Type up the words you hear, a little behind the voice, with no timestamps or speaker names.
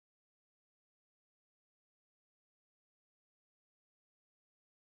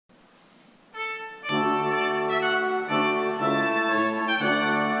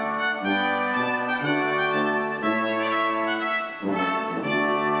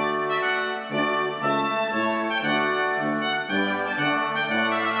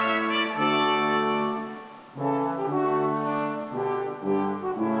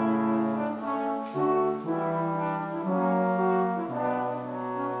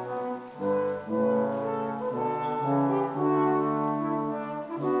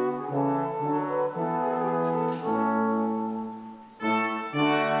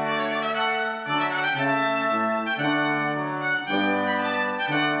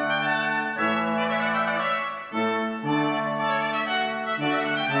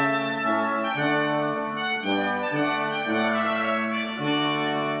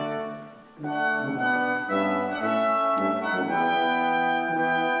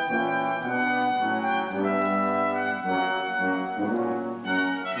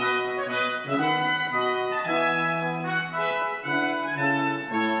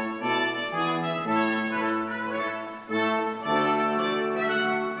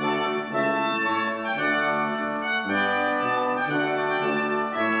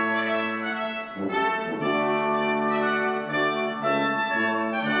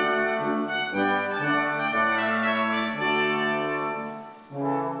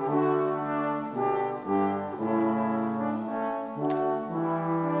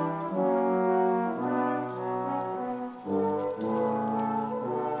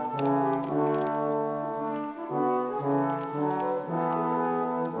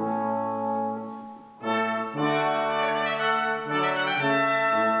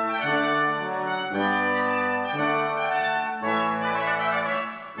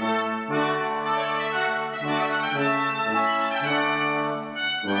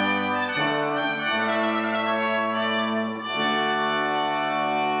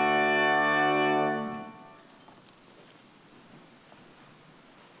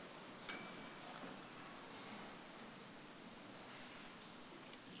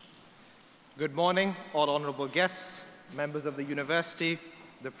Good morning, all honorable guests, members of the university,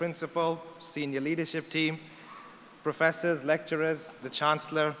 the principal, senior leadership team, professors, lecturers, the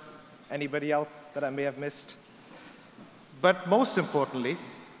chancellor, anybody else that I may have missed. But most importantly,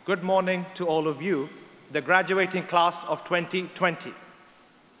 good morning to all of you, the graduating class of 2020.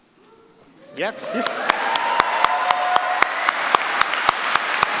 Yeah?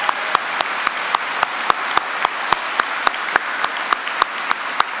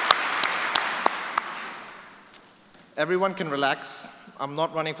 Everyone can relax. I'm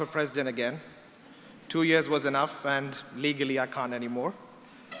not running for president again. 2 years was enough, and legally I can't anymore.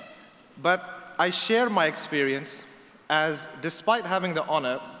 But I share my experience as, despite having the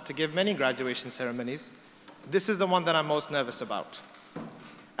honor to give many graduation ceremonies, this is the one that I'm most nervous about.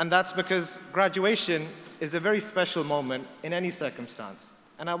 And that's because graduation is a very special moment in any circumstance.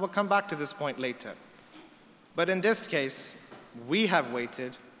 And I will come back to this point later. But in this case, we have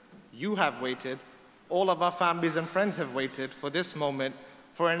waited, you have waited, all of our families and friends have waited for this moment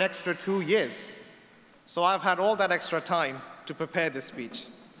for an extra 2 years. So I've had all that extra time to prepare this speech.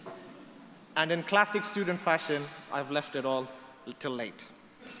 And in classic student fashion, I've left it all till late.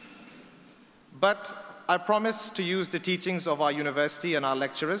 But I promise to use the teachings of our university and our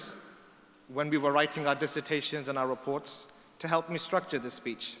lecturers when we were writing our dissertations and our reports to help me structure this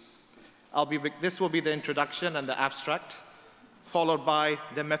speech. This will be the introduction and the abstract, followed by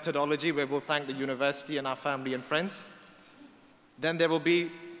the methodology, where we'll thank the university and our family and friends. Then there will be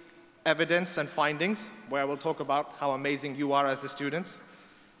evidence and findings, where I will talk about how amazing you are as the students.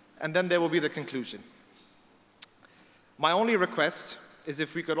 And then there will be the conclusion. My only request is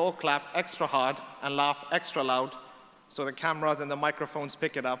if we could all clap extra hard and laugh extra loud so the cameras and the microphones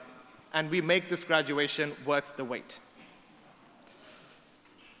pick it up, and we make this graduation worth the wait.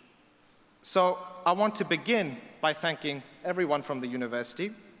 So I want to begin by thanking everyone from the university.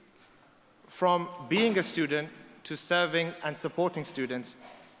 From being a student to serving and supporting students,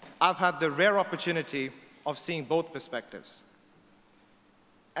 I've had the rare opportunity of seeing both perspectives.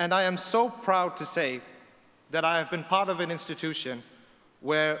 And I am so proud to say that I have been part of an institution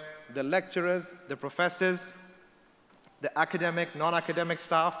where the lecturers, the professors, the academic, non-academic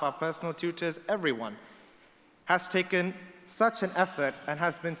staff, our personal tutors, everyone has taken such an effort and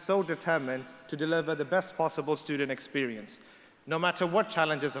has been so determined to deliver the best possible student experience, no matter what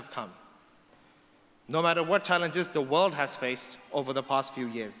challenges have come, no matter what challenges the world has faced over the past few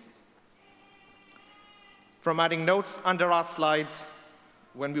years. From adding notes under our slides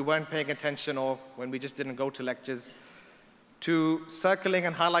when we weren't paying attention or when we just didn't go to lectures, to circling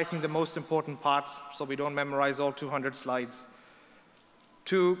and highlighting the most important parts so we don't memorize all 200 slides,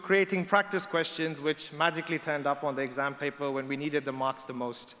 to creating practice questions which magically turned up on the exam paper when we needed the marks the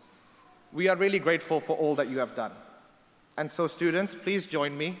most. We are really grateful for all that you have done. And so students, please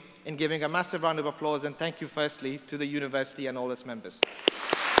join me in giving a massive round of applause and thank you firstly to the university and all its members.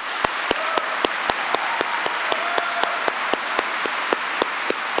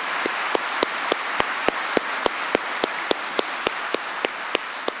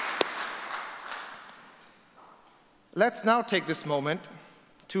 Let's now take this moment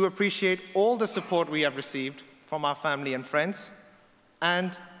to appreciate all the support we have received from our family and friends,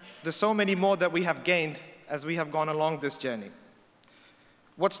 and the so many more that we have gained as we have gone along this journey.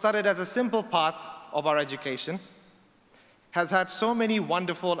 What started as a simple path of our education has had so many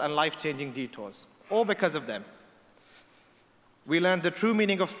wonderful and life-changing detours, all because of them. We learned the true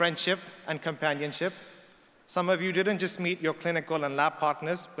meaning of friendship and companionship. Some of you didn't just meet your clinical and lab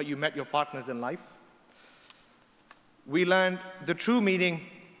partners, but you met your partners in life. We learned the true meaning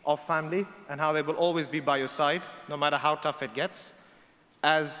of family and how they will always be by your side, no matter how tough it gets,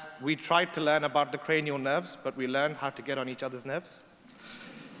 as we tried to learn about the cranial nerves, but we learned how to get on each other's nerves.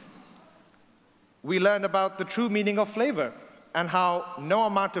 We learned about the true meaning of flavor and how no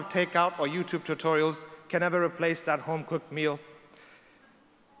amount of takeout or YouTube tutorials can ever replace that home-cooked meal.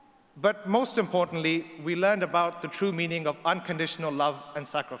 But most importantly, we learned about the true meaning of unconditional love and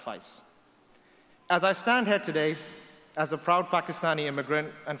sacrifice. As I stand here today, as a proud Pakistani immigrant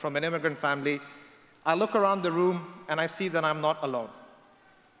and from an immigrant family, I look around the room and I see that I'm not alone.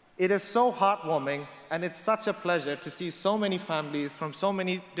 It is so heartwarming and it's such a pleasure to see so many families from so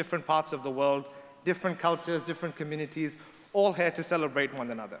many different parts of the world, different cultures, different communities, all here to celebrate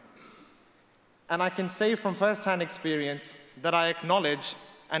one another. And I can say from first-hand experience that I acknowledge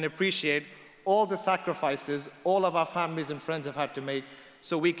and appreciate all the sacrifices all of our families and friends have had to make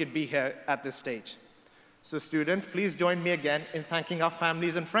so we could be here at this stage. So students, please join me again in thanking our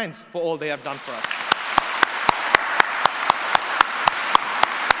families and friends for all they have done for us.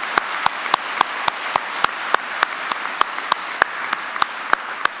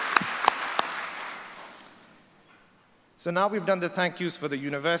 So now we've done the thank yous for the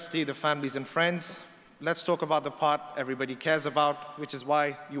university, the families and friends. Let's talk about the part everybody cares about, which is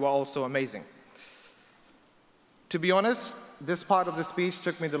why you are all so amazing. To be honest, this part of the speech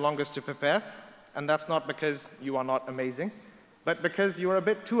took me the longest to prepare, and that's not because you are not amazing, but because you are a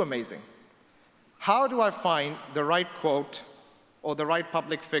bit too amazing. How do I find the right quote or the right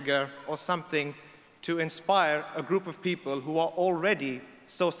public figure or something to inspire a group of people who are already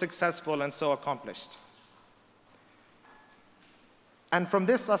so successful and so accomplished? And from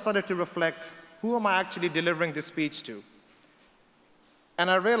this, I started to reflect, who am I actually delivering this speech to? And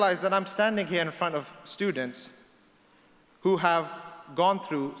I realized that I'm standing here in front of students who have gone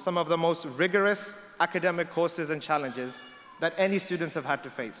through some of the most rigorous academic courses and challenges that any students have had to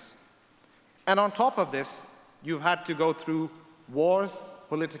face. And on top of this, you've had to go through wars,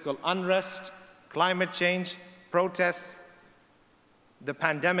 political unrest, climate change, protests, the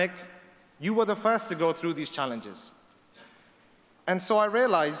pandemic. You were the first to go through these challenges. And so I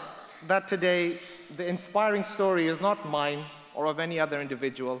realized that today, the inspiring story is not mine or of any other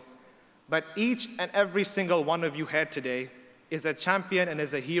individual, but each and every single one of you here today is a champion and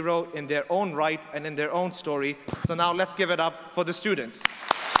is a hero in their own right and in their own story. So now let's give it up for the students.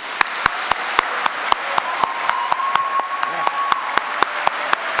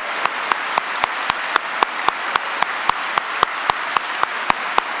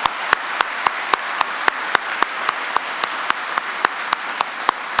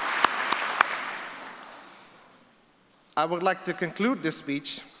 I would like to conclude this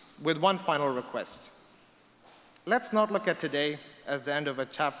speech with one final request. Let's not look at today as the end of a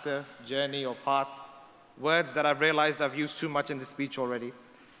chapter, journey, or path, words that I've realized I've used too much in the speech already.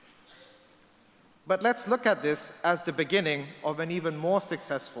 But let's look at this as the beginning of an even more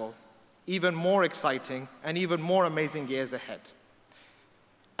successful, even more exciting, and even more amazing years ahead.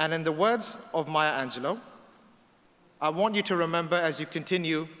 And in the words of Maya Angelou, I want you to remember as you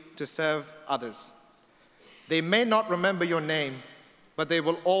continue to serve others. They may not remember your name, but they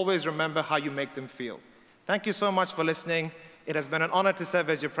will always remember how you make them feel. Thank you so much for listening. It has been an honor to serve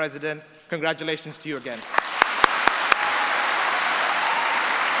as your president. Congratulations to you again.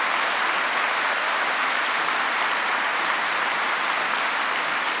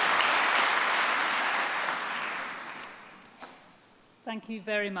 Thank you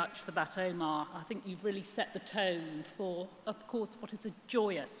very much for that, Omar. I think you've really set the tone for, of course, what is a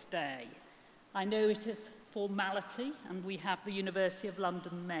joyous day. I know it is formality, and we have the University of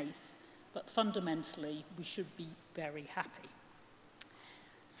London Mace, but fundamentally, we should be very happy.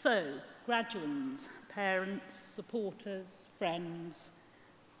 So, graduands, parents, supporters, friends,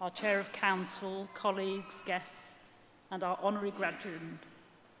 our Chair of Council, colleagues, guests, and our honorary graduate,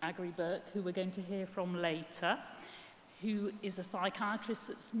 Agri Burke, who we're going to hear from later, who is a psychiatrist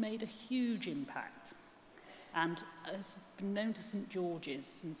that's made a huge impact and has been known to St. George's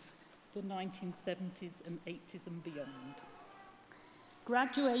since the 1970s and 80s and beyond.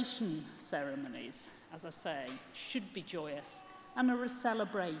 Graduation ceremonies, as I say, should be joyous and are a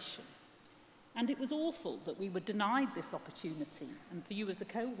celebration. And it was awful that we were denied this opportunity. And for you as a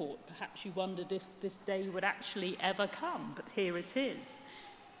cohort, perhaps you wondered if this day would actually ever come, but here it is.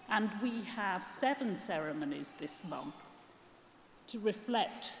 And we have 7 ceremonies this month to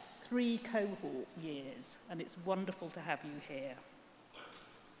reflect 3 cohort years, and it's wonderful to have you here.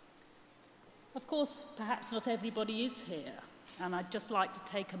 Of course, perhaps not everybody is here, and I'd just like to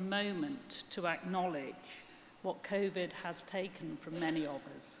take a moment to acknowledge what COVID has taken from many of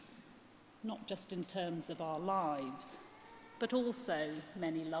us, not just in terms of our lives, but also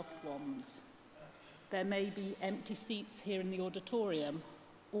many loved ones. There may be empty seats here in the auditorium,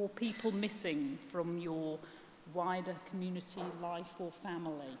 or people missing from your wider community life or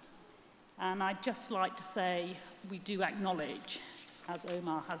family. And I'd just like to say we do acknowledge, as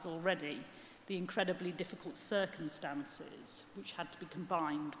Omar has already, the incredibly difficult circumstances which had to be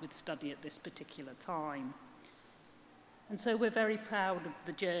combined with study at this particular time. And so we're very proud of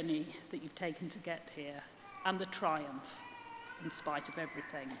the journey that you've taken to get here and the triumph in spite of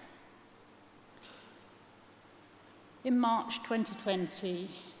everything. In March 2020,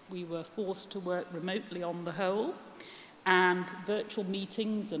 we were forced to work remotely on the whole, and virtual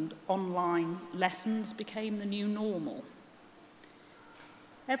meetings and online lessons became the new normal.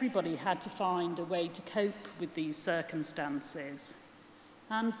 Everybody had to find a way to cope with these circumstances,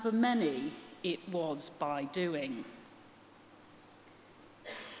 and for many, it was by doing.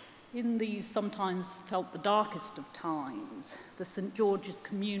 In these sometimes felt the darkest of times, the St. George's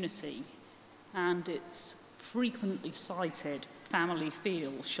community and its frequently cited family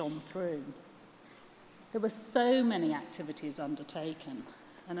feel shone through. There were so many activities undertaken,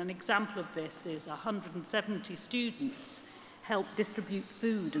 And an example of this is 170 students helped distribute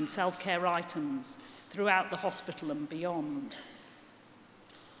food and self-care items throughout the hospital and beyond.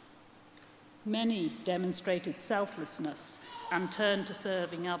 Many demonstrated selflessness and turned to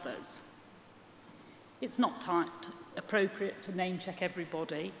serving others. It's not appropriate to name-check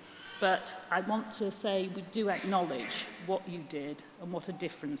everybody, but I want to say we do acknowledge what you did and what a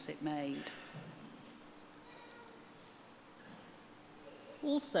difference it made.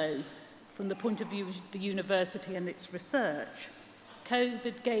 Also, from the point of view of the university and its research,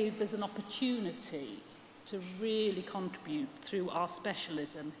 COVID gave us an opportunity to really contribute through our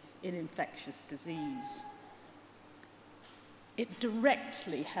specialism in infectious disease. It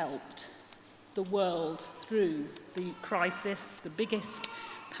directly helped the world through the crisis, the biggest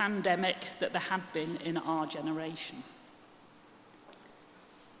pandemic that there had been in our generation.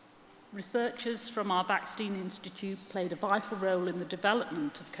 Researchers from our Vaccine Institute played a vital role in the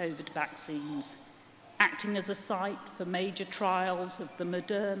development of COVID vaccines, acting as a site for major trials of the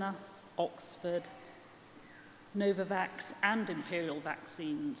Moderna, Oxford, Novavax and Imperial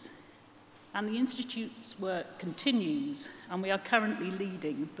vaccines. And the Institute's work continues, and we are currently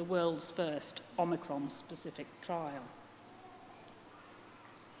leading the world's first Omicron-specific trial.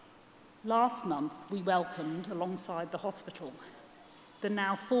 Last month, we welcomed, alongside the hospital, the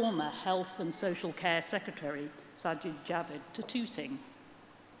now former Health and Social Care Secretary, Sajid Javid, to Tooting.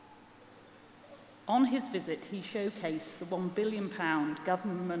 On his visit, he showcased the £1 billion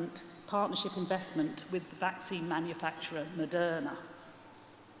government partnership investment with the vaccine manufacturer Moderna.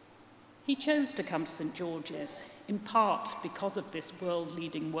 He chose to come to St George's, in part because of this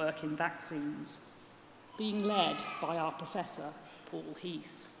world-leading work in vaccines, being led by our professor, Paul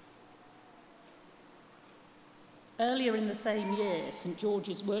Heath. Earlier in the same year, St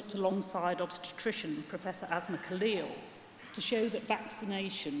George's worked alongside obstetrician Professor Asma Khalil to show that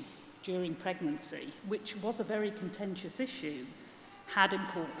vaccination during pregnancy, which was a very contentious issue, had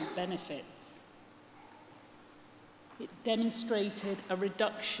important benefits. It demonstrated a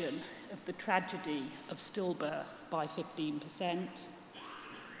reduction of the tragedy of stillbirth by 15%,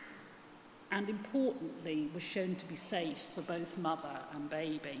 and importantly, was shown to be safe for both mother and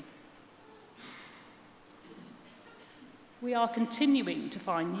baby. We are continuing to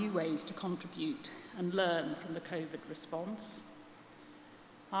find new ways to contribute and learn from the COVID response.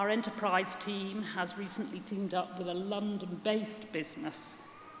 Our enterprise team has recently teamed up with a London-based business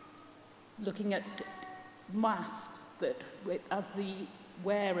looking at masks that, as the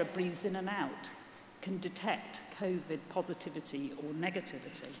wearer breathes in and out, can detect COVID positivity or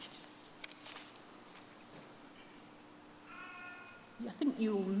negativity. I think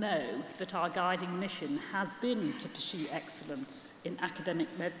you all know that our guiding mission has been to pursue excellence in academic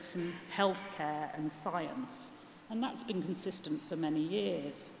medicine, healthcare and science, and that's been consistent for many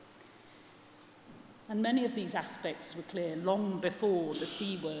years. And many of these aspects were clear long before the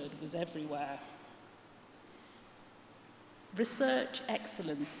C word was everywhere. Research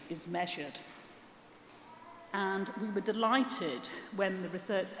excellence is measured, and we were delighted when the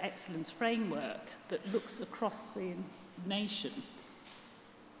Research Excellence Framework that looks across the nation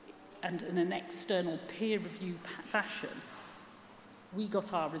and in an external peer review fashion, we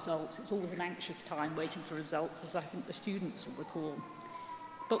got our results. It's always an anxious time waiting for results, as I think the students will recall.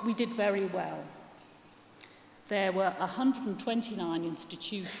 But we did very well. There were 129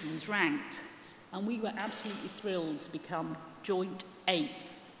 institutions ranked, and we were absolutely thrilled to become joint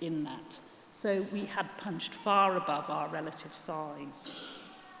 8th in that. So we had punched far above our relative size.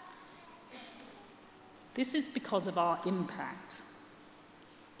 This is because of our impact.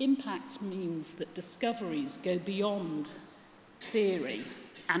 Impact means that discoveries go beyond theory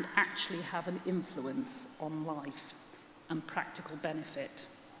and actually have an influence on life and practical benefit.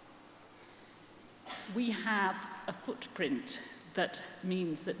 We have a footprint that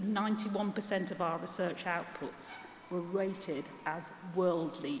means that 91% of our research outputs were rated as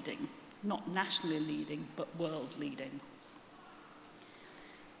world-leading, not nationally leading, but world-leading.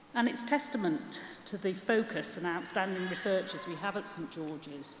 And it's testament to the focus and outstanding researchers we have at St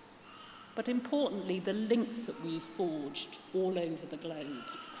George's, but importantly, the links that we've forged all over the globe.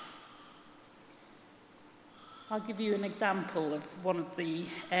 I'll give you an example of one of the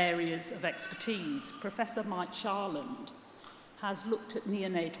areas of expertise. Professor Mike Sharland has looked at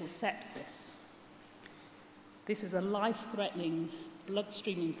neonatal sepsis. This is a life-threatening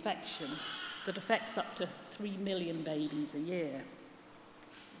bloodstream infection that affects up to 3 million babies a year.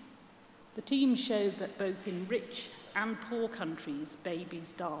 The team showed that both in rich and poor countries,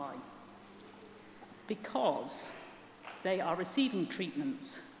 babies die because they are receiving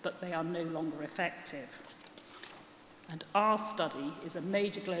treatments, but they are no longer effective. And our study is a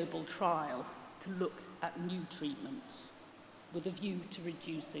major global trial to look at new treatments with a view to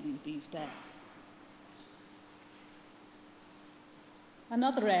reducing these deaths.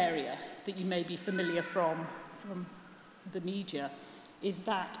 Another area that you may be familiar from the media is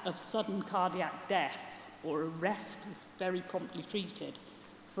that of sudden cardiac death or arrest, if very promptly treated,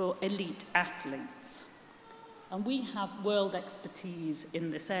 for elite athletes. And we have world expertise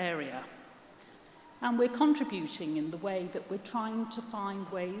in this area. And we're contributing in the way that we're trying to find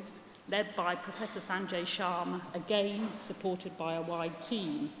ways, led by Professor Sanjay Sharma, again supported by a wide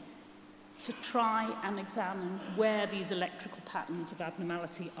team, to try and examine where these electrical patterns of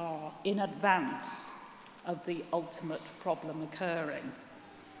abnormality are in advance of the ultimate problem occurring.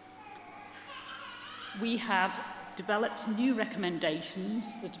 We have developed new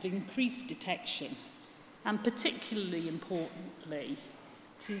recommendations that have increased detection, and particularly importantly,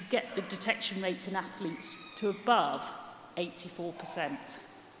 to get the detection rates in athletes to above 84%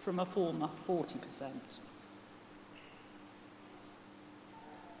 from a former 40%.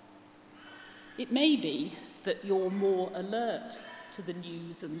 It may be that you're more alert to the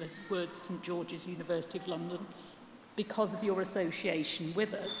news and the words St George's University of London because of your association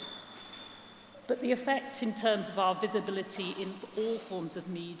with us. But the effect in terms of our visibility in all forms of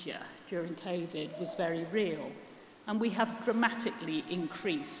media during COVID was very real. And we have dramatically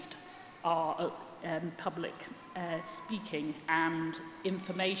increased our public speaking and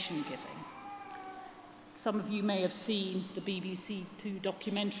information giving. Some of you may have seen the BBC Two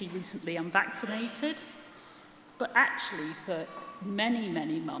documentary recently, Unvaccinated, but actually for many,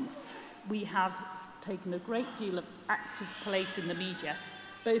 many months, we have taken a great deal of active place in the media,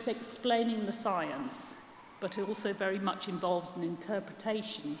 both explaining the science, but also very much involved in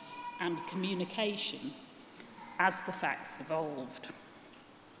interpretation and communication as the facts evolved.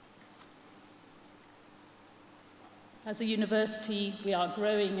 As a university, we are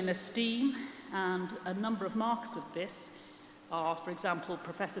growing in esteem, and a number of markers of this are, for example,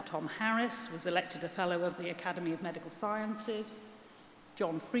 Professor Tom Harris was elected a Fellow of the Academy of Medical Sciences.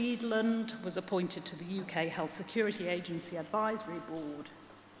 John Friedland was appointed to the UK Health Security Agency Advisory Board.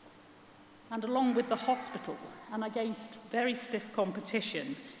 And along with the hospital, and against very stiff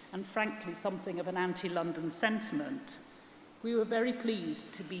competition, and frankly something of an anti-London sentiment, we were very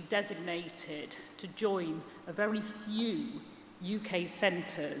pleased to be designated to join a very few UK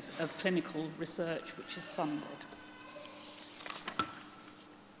centres of clinical research which is funded.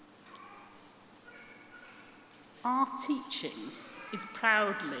 Our teaching is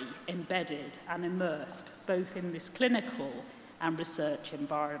proudly embedded and immersed both in this clinical and research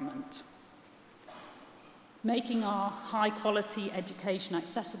environment. Making our high-quality education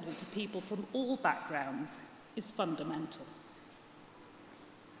accessible to people from all backgrounds is fundamental.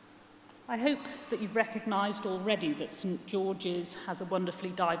 I hope that you've recognised already that St George's has a wonderfully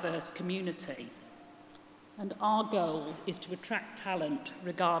diverse community, and our goal is to attract talent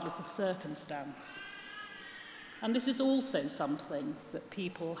regardless of circumstance. And this is also something that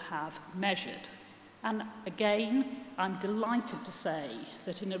people have measured. And again, I'm delighted to say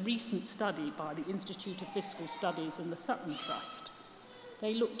that in a recent study by the Institute of Fiscal Studies and the Sutton Trust,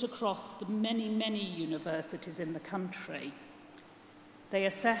 they looked across the many, many universities in the country. They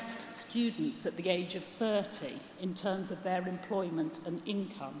assessed students at the age of 30 in terms of their employment and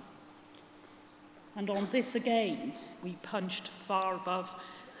income. And on this again, we punched far above,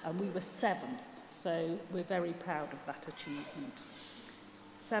 and we were 7th, so we're very proud of that achievement.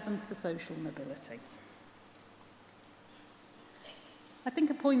 7th for social mobility. I think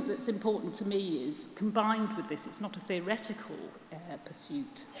a point that's important to me is, combined with this, it's not a theoretical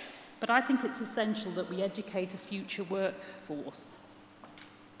pursuit, but I think it's essential that we educate a future workforce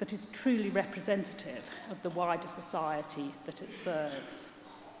that is truly representative of the wider society that it serves.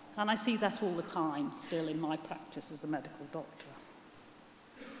 And I see that all the time, still in my practice as a medical doctor.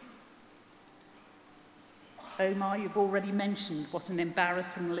 Omar, you've already mentioned what an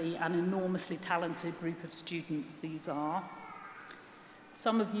embarrassingly and enormously talented group of students these are.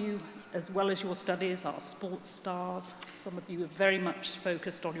 Some of you, as well as your studies, are sports stars. Some of you are very much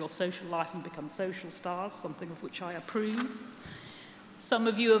focused on your social life and become social stars, something of which I approve. Some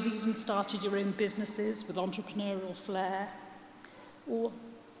of you have even started your own businesses with entrepreneurial flair, or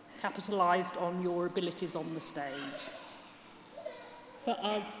capitalised on your abilities on the stage. For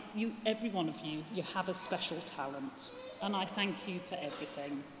us, every one of you, you have a special talent, and I thank you for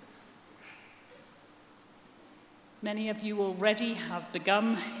everything. Many of you already have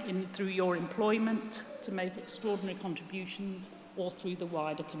begun through your employment to make extraordinary contributions or through the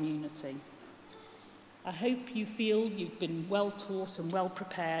wider community. I hope you feel you've been well taught and well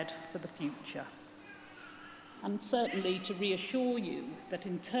prepared for the future. and certainly to reassure you that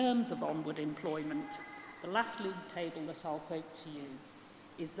in terms of onward employment, the last league table that I'll quote to you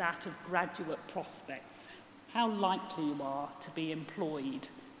is that of graduate prospects, how likely you are to be employed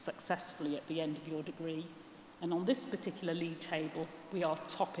successfully at the end of your degree. And on this particular league table, we are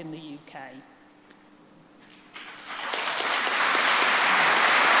top in the UK.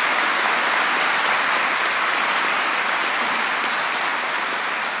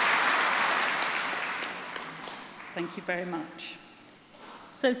 Thank you very much.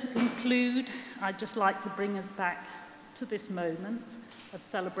 So to conclude, I'd just like to bring us back to this moment of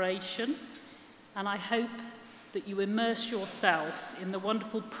celebration, and I hope that you immerse yourself in the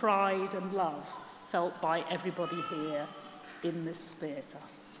wonderful pride and love felt by everybody here in this theatre.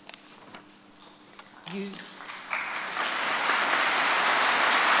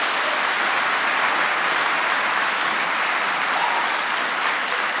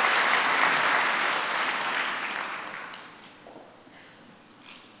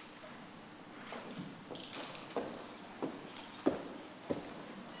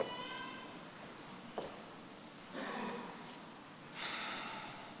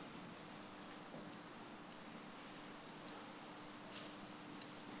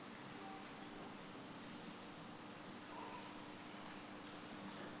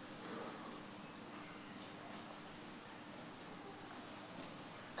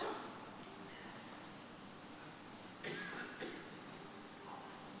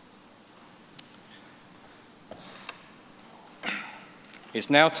 It's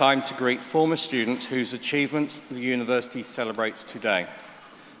now time to greet former students whose achievements the university celebrates today.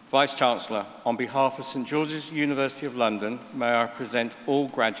 Vice-Chancellor, on behalf of St George's University of London, may I present all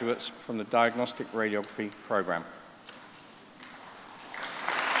graduates from the Diagnostic Radiography programme.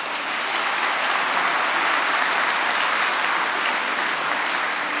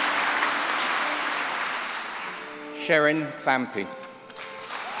 Sherin Vampy.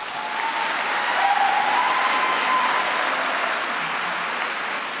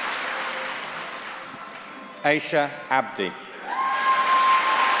 Aisha Abdi.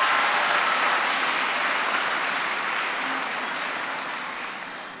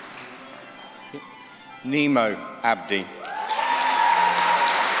 Nemo Abdi.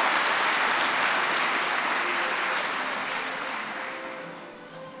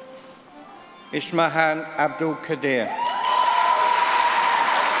 Ishmahan Abdul Qadir.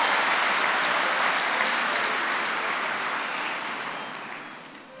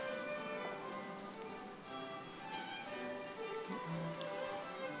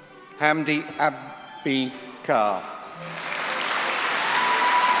 Hamdi Abikar.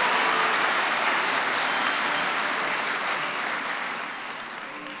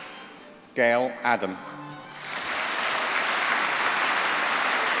 Gail Adam.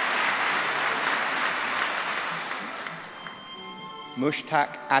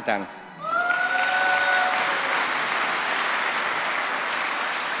 Mushtaq Adan.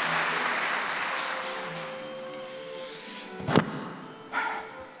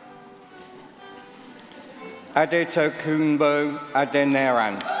 Adetokunbo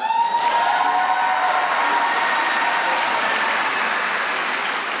Adeneran.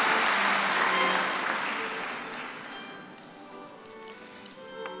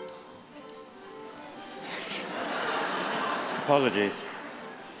 Apologies.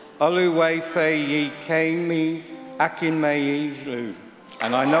 Oluwe Feyi Kemi Akinmeyi.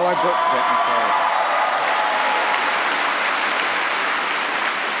 And I know I butchered it, I'm sorry.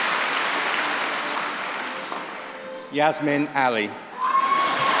 Yasmin Ali.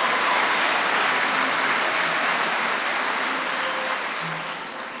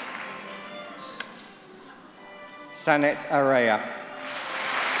 Sanet Araya.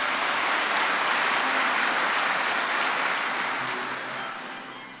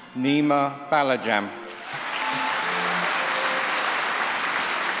 Nima Balajam.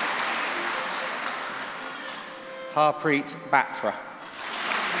 Harpreet Batra.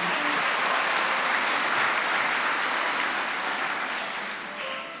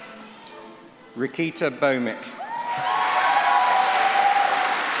 Rikita Bomik.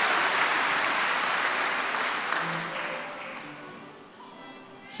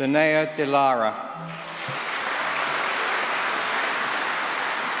 Sanaya Dilara.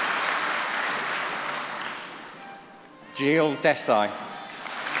 Jill Desai.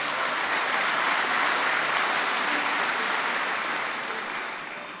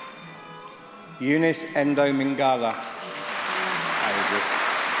 Eunice Endo Mingala.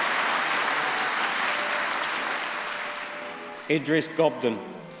 Idris Gobden.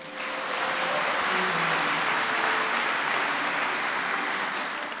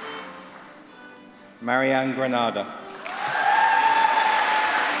 Marianne Granada.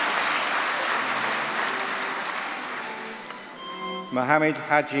 Mohammed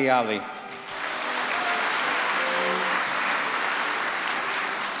Haji Ali.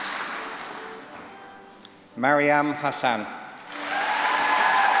 Mariam Hassan.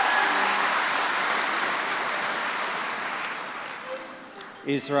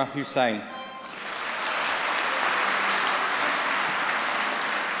 Isra Hussain.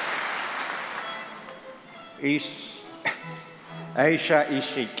 Aisha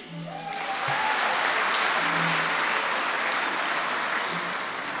Ishik.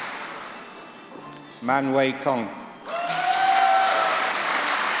 Man Wei Kong.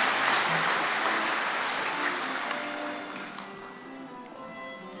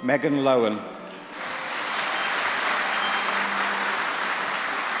 Megan Lowen.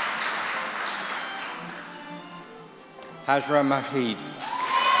 Hajra Mahid.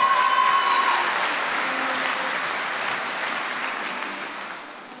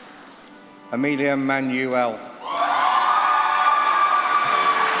 Amelia Manuel.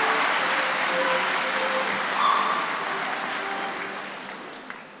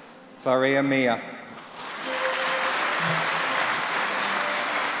 Faria Mia.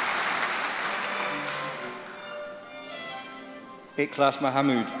 Ikhlas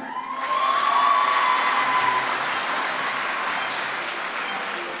Mahamud.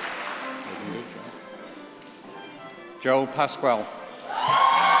 Joel Pasquale.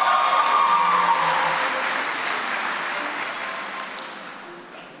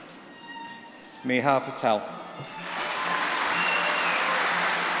 Mihar Patel.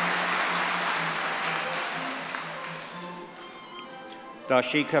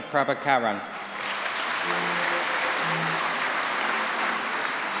 Darshika Prabhakaran.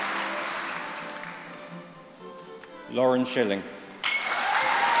 Lauren Schilling.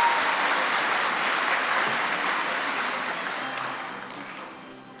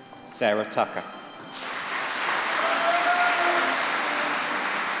 Sarah Tucker.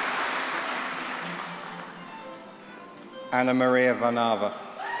 Anna Maria Vanava.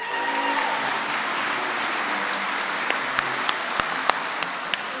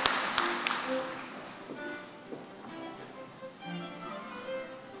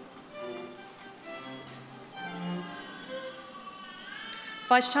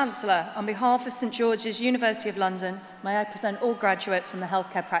 Vice-Chancellor, on behalf of St George's University of London, may I present all graduates from the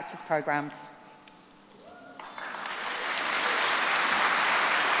healthcare practice programmes.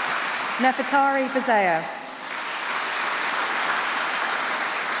 Nefertari Vizeo.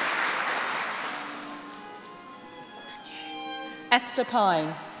 Esther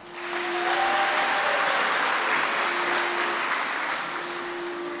Pine.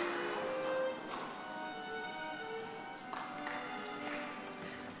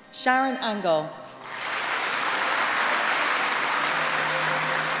 Sharon Angle.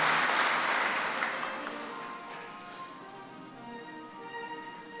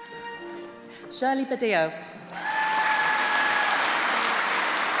 Shirley Badillo.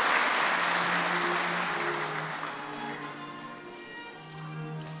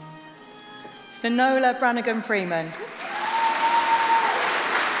 Finola Brannigan Freeman.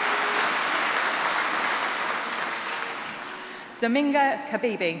 Dominga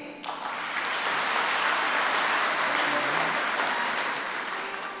Kabibi.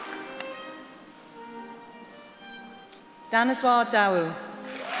 Daniswar Dawu.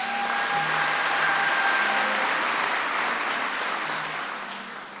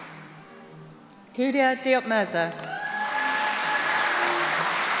 Kudia Diop Mirza.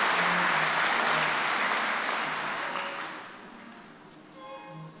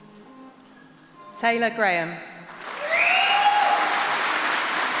 Taylor Graham.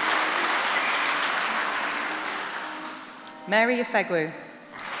 Mary Ifegwu.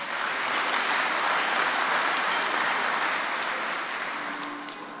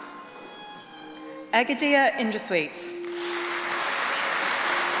 Agadia Indrasweet.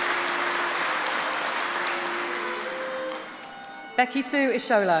 Becky Sue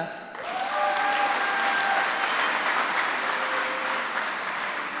Ishola.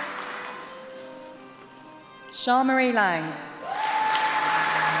 Shah-Marie Lang.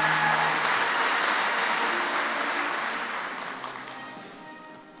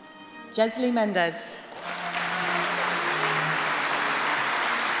 Jesli Mendez.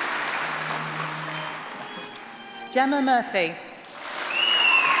 Gemma Murphy.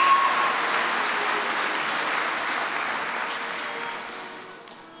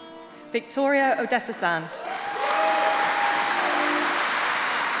 Victoria Odessasan.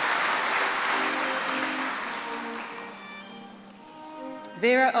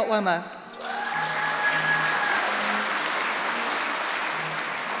 Vera Otwoma.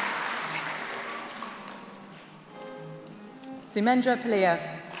 Sumendra Palia.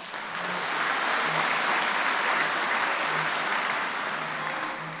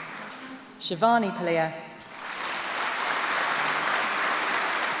 Shivani Palia.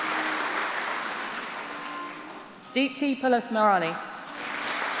 Deepti Pulath Morali.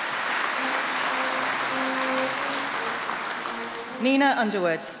 Nina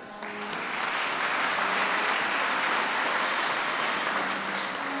Underwood.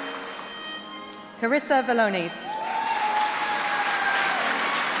 Carissa Valonis.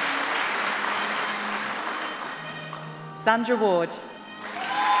 Sandra Ward.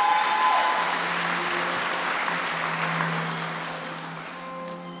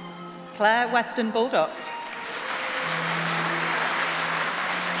 Claire Weston Baldock.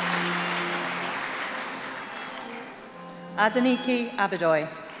 Adeniki Abadoy.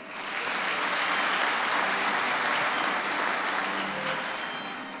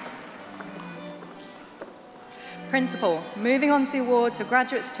 Principal, moving on to the awards for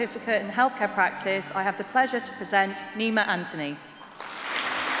Graduate Certificate in Healthcare Practice, I have the pleasure to present Nima Anthony.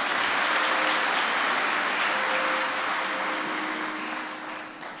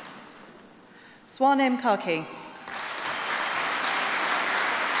 Swanim Karki.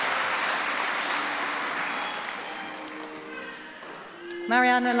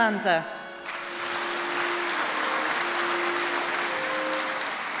 Mariana Lanza.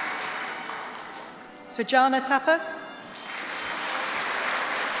 Srijana Tapper.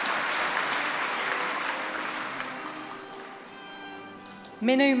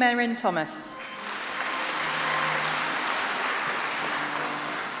 Minu Merin Thomas.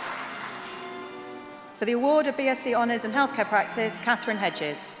 For the award of BSc Honours in Healthcare Practice, Catherine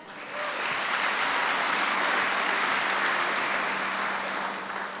Hedges.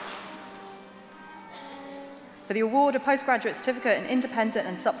 For the award of Postgraduate Certificate in Independent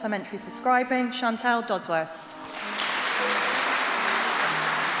and Supplementary Prescribing, Chantal Dodsworth.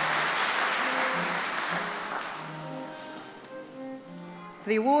 For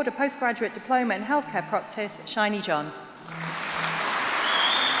the award of Postgraduate Diploma in Healthcare Practice, Shiny John.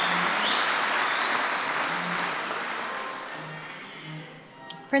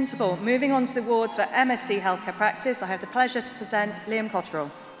 Principal, moving on to the awards for MSc Healthcare Practice, I have the pleasure to present Liam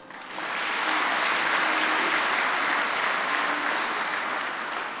Cotterill.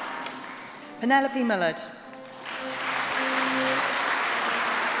 Penelope Millard.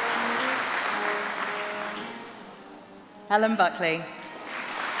 Helen Buckley.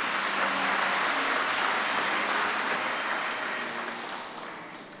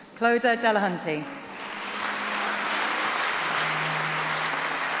 Clodagh Delahunty.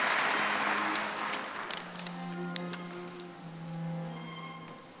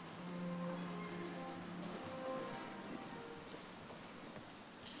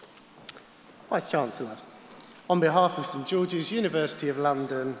 Vice-Chancellor, on behalf of St George's University of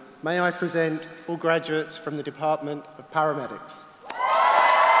London, may I present all graduates from the Department of Paramedics.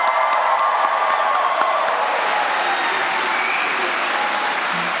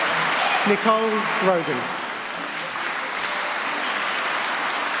 Nicole Rogan.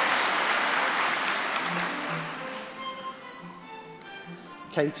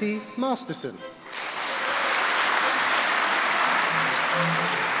 Katie Masterson.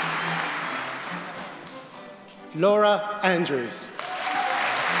 Laura Andrews.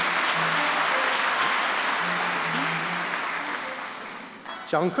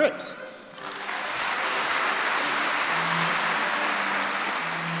 Sean Cripps.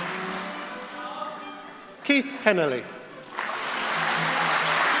 Keith Hennerly.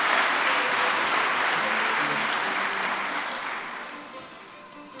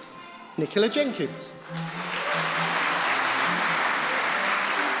 Nicola Jenkins.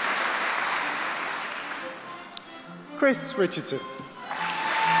 Chris Richardson.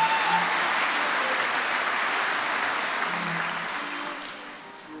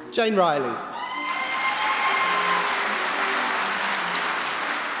 Jane Riley.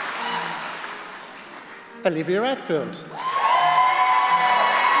 Olivia Radfield.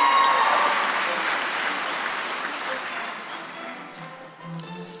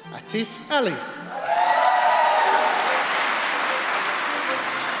 Atif Ali.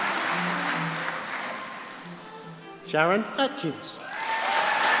 Sharon Atkins.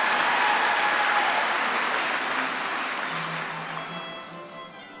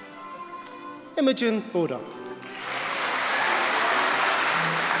 Imogen Baldock.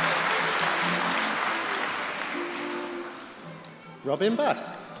 Robin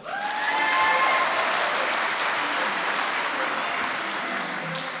Bass.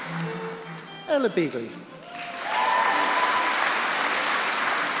 Ella Beagley.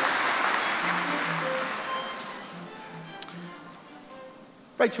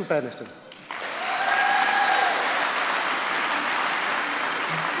 Rachel Bennison.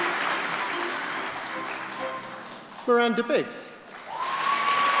 Miranda Biggs.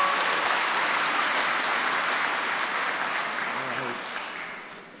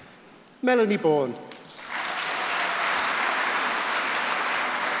 Melanie Bourne.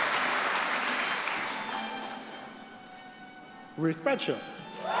 Ruth Bradshaw.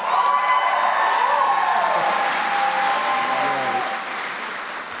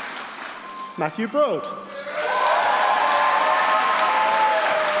 Matthew Broad.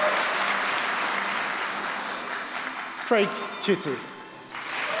 Craig Chitty.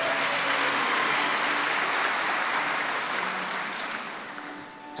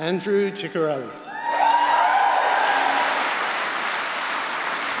 Andrew Ciccarelli.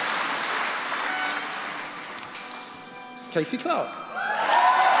 Casey Clark.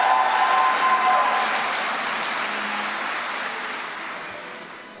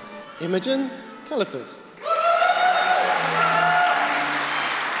 Imogen Calliford.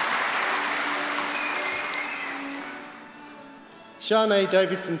 Shanae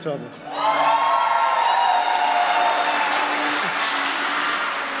Davidson-Thomas.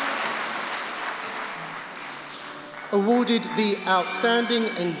 Awarded the Outstanding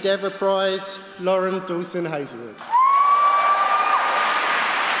Endeavour Prize, Lauren Dawson-Hazelwood.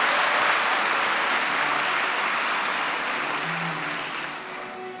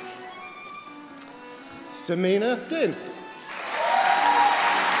 Samina Din.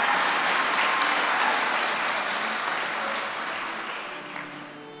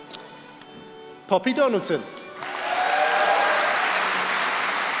 Poppy Donaldson.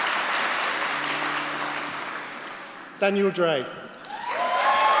 Daniel Dre.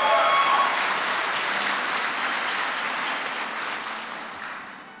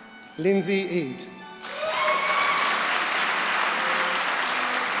 Lindsay Eade.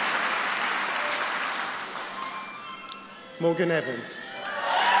 Morgan Evans.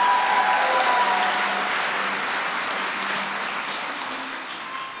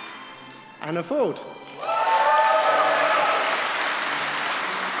 Anna Ford.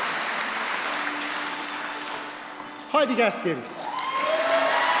 Heidi Gaskins.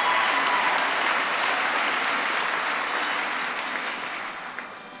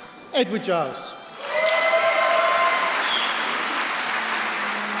 Edward Giles.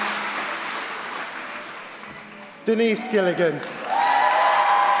 Denise Gilligan.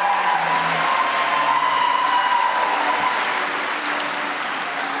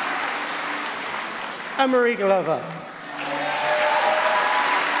 Anne-Marie Glover.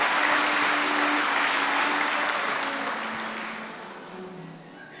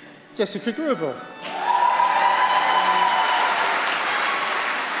 Jessica Groover.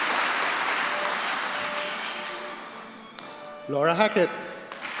 Laura Hackett.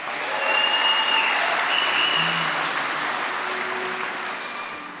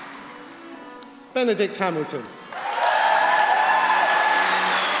 Benedict Hamilton.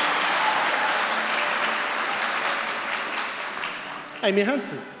 Amy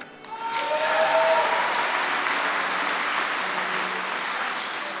Hansen.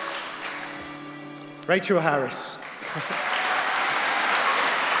 Rachel Harris.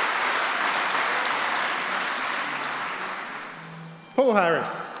 Paul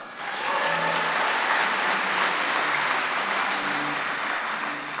Harris.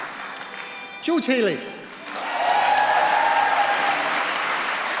 George Healy.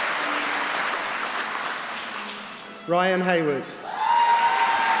 Ryan Hayward.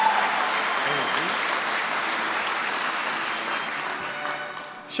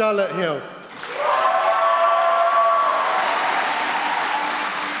 Charlotte Hill.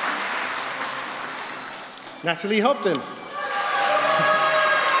 Natalie Hobden.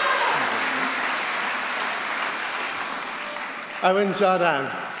 Owen Jardin.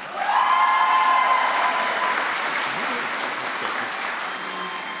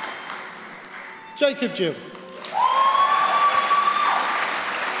 Jacob Jill.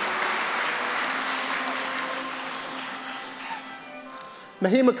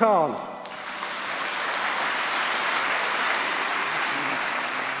 Mahima Khan.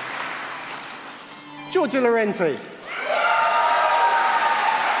 Georgia Laurenti.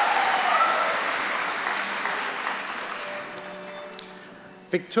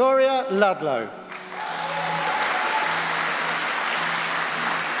 Victoria Ludlow.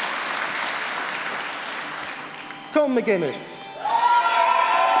 Con McGuinness.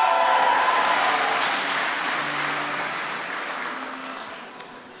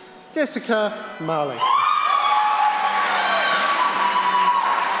 Jessica Marley.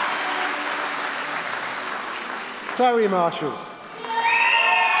 Chloe Marshall.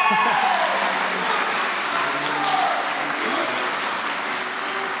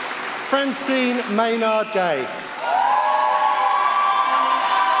 Francine Maynard-Gay.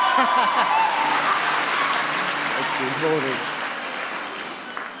 Good morning.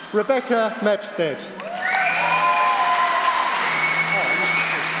 Rebecca Mepstead.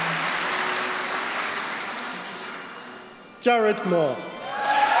 Jared Moore.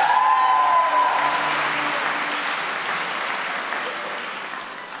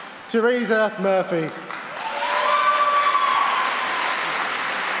 Teresa Murphy.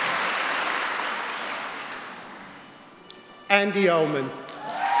 Andy Ullman.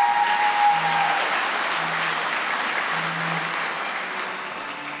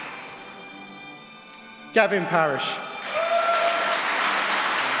 Gavin Parrish.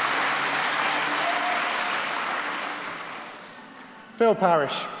 Phil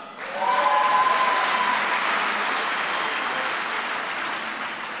Parrish.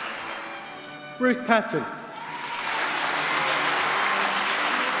 Ruth Patton.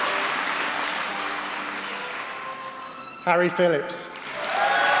 Harry Phillips.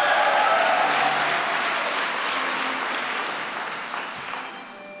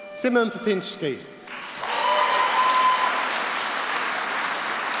 Simon Popinski.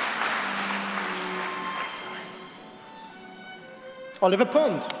 Oliver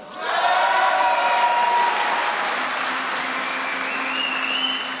Pond.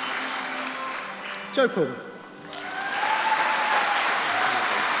 Joe Pullman.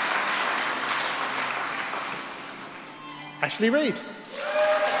 Ashley Reid.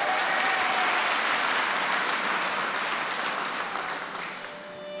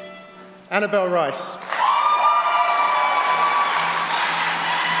 Annabelle Rice.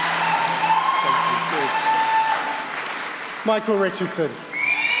 Michael Richardson.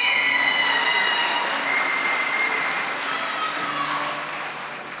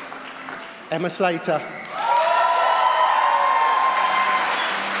 Emma Slater.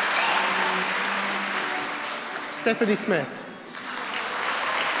 Stephanie Smith.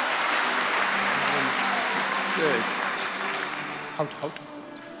 Good. Hold.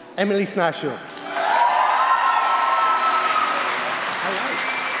 Emily Snashaw. Hello.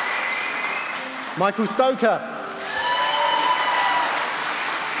 Michael Stoker.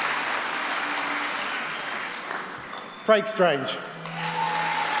 Craig Strange.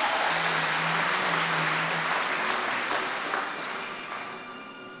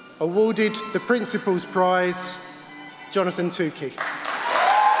 Awarded the Principal's Prize, Jonathan Tukey.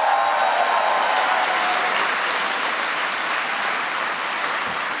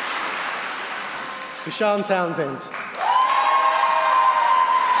 Deshaun Townsend.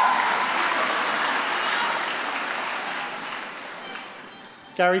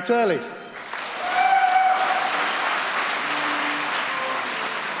 Gary Turley.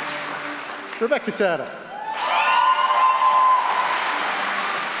 Rebecca Turner.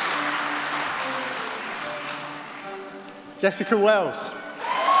 Jessica Wells.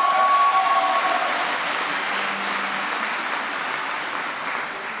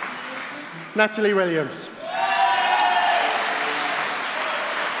 Natalie Williams.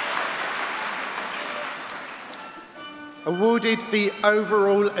 Awarded the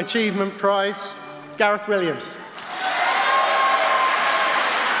Overall Achievement Prize, Gareth Williams.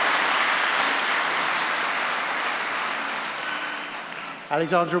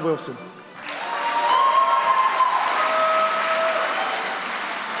 Alexandra Wilson.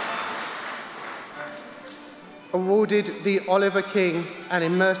 Awarded the Oliver King and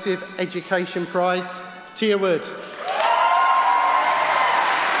Immersive Education Prize, Tia Wood.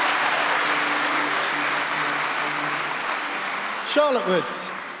 Charlotte Woods.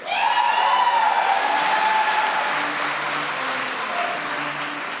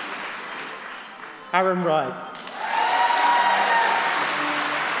 Aaron Wright.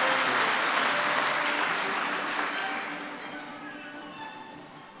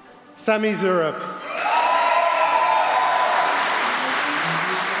 Sami Zurup.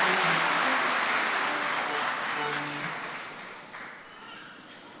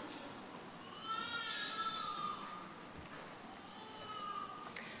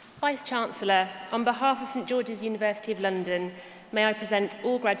 Vice-Chancellor, on behalf of St George's University of London, may I present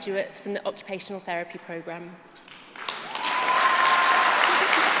all graduates from the Occupational Therapy programme.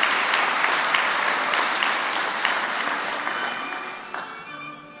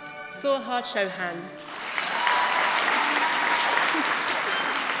 Sohar Chauhan.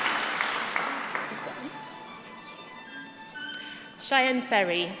 Cheyenne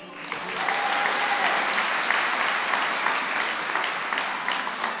Ferry.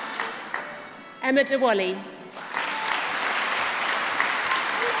 Emma Dewally.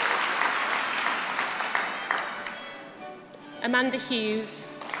 Amanda Hughes,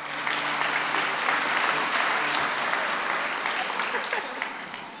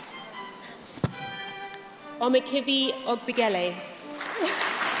 Omakivi Ogbigele,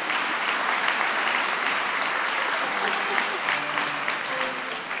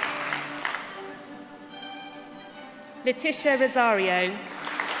 Letitia Rosario,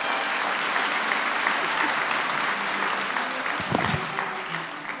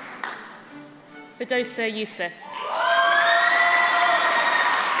 Fidosa Youssef,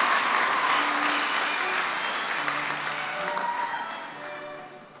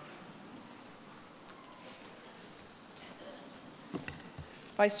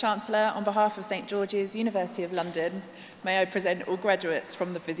 Vice-Chancellor, on behalf of St George's University of London, may I present all graduates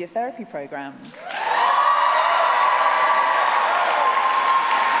from the Physiotherapy programmes.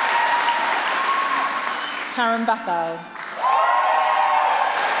 Karen Bathal.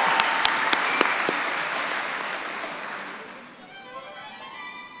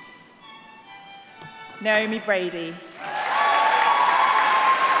 Naomi Brady.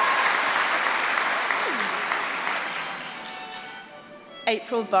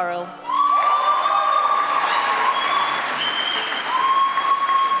 April Burrell.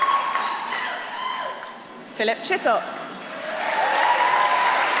 Philip Chittock.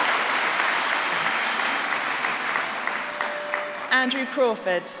 Andrew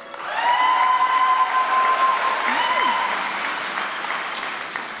Crawford.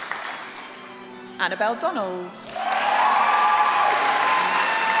 Annabelle Donald.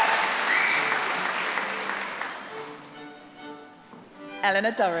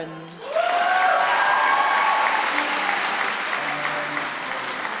 Eleanor Durran.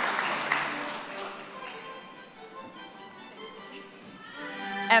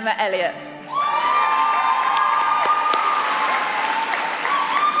 Emma Elliott.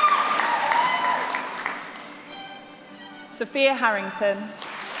 Sophia Harrington.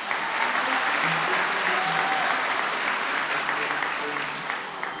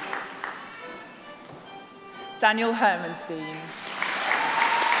 Daniel Hermanstein.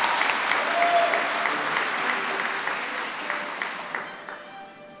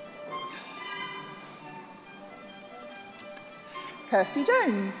 Kirsty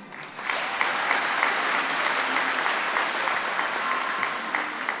Jones.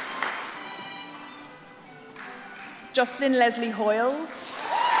 Jocelyn Leslie Hoyles.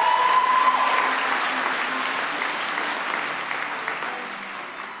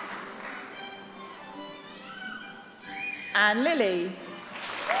 Anne Lilly.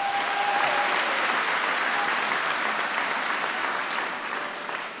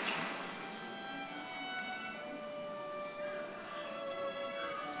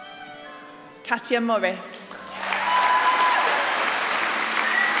 Katia Morris.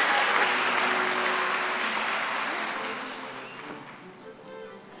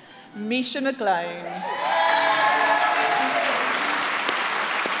 Misha McGlone.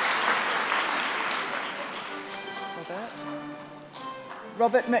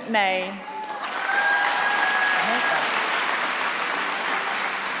 Robert McNay.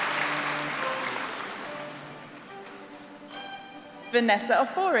 Vanessa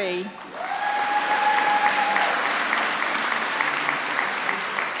Ofori.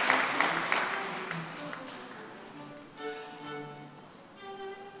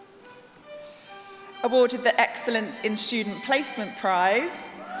 Awarded the Excellence in Student Placement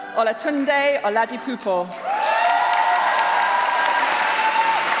Prize, Olatunde Oladipupo.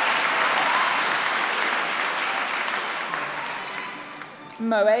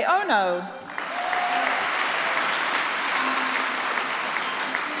 Moe Ono.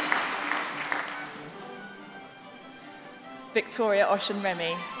 Victoria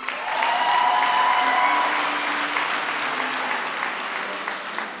Oshin-Remy.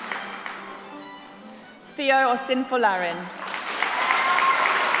 Theo Osinfolarin.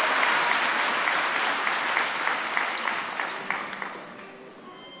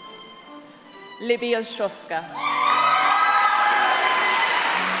 Libby Ostrowska.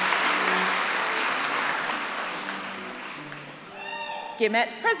 Gimet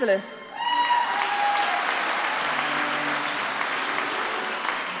Prezelis.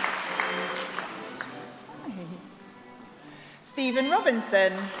 Stephen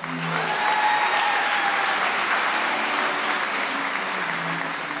Robinson.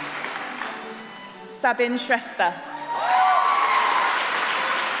 Sabin Shrestha.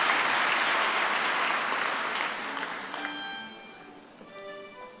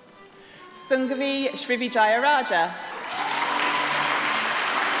 Sungavi Srivijaya Raja.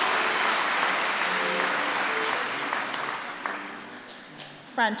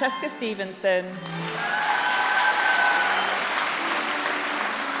 Francesca Stevenson.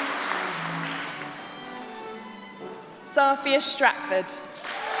 Safia Stratford.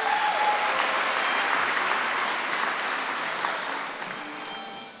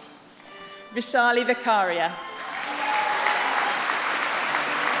 Vishali Vicaria.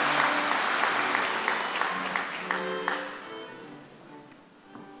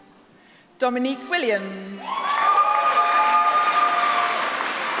 Dominique Williams.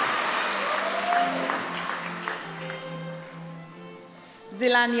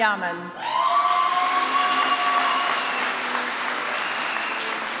 Zilan Yaman.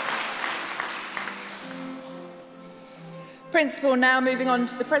 Principal, now moving on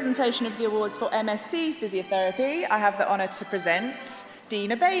to the presentation of the awards for MSc Physiotherapy, I have the honour to present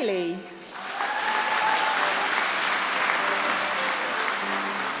Dina Bailey.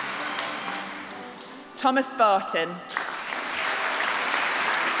 Thomas Barton.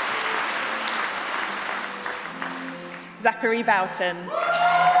 Zachary Boughton.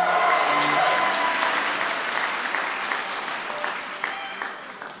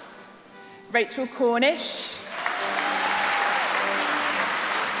 Rachel Cornish.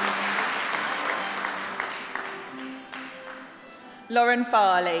 Lauren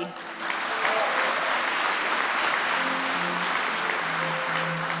Farley.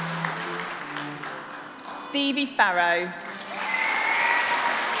 Stevie Farrow.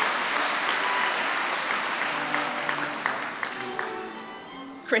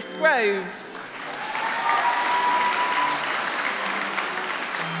 Chris Groves.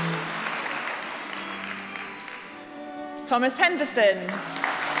 Thomas Henderson.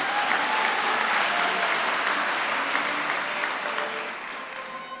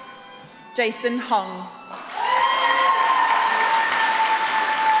 Jason Hong.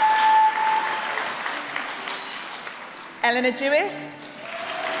 Eleanor Jewis.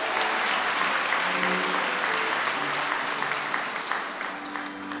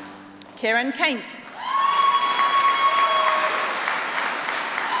 Kieran Kane.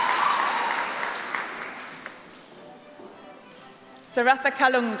 Saratha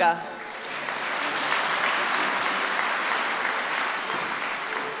Kalunga.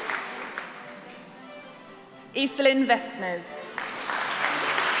 Iselin Vesnes.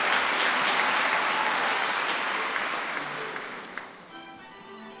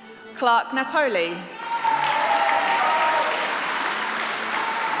 Clark Natoli.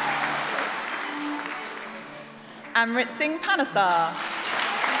 Amrit Singh Panasar.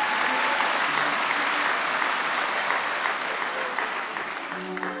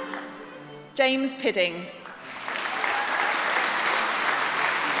 James Pidding.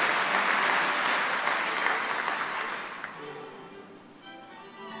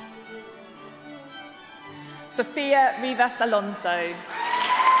 Sophia Rivas Alonso.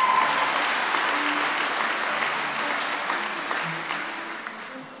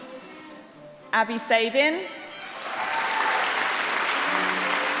 Abby Sabin.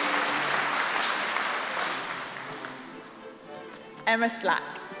 Emma Slack.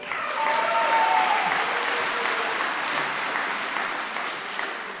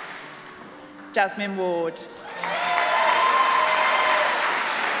 Jasmine Ward.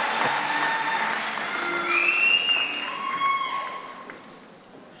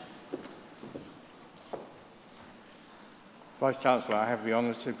 Vice-Chancellor, I have the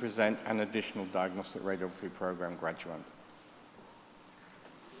honour to present an additional Diagnostic Radiography Programme graduate.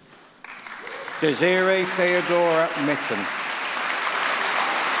 Desiree Theodora Mitten.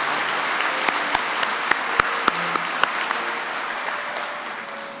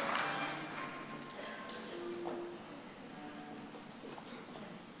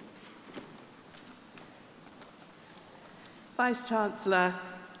 Vice-Chancellor,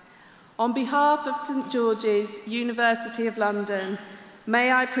 on behalf of St George's, University of London,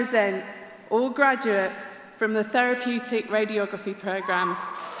 may I present all graduates from the Therapeutic Radiography Programme.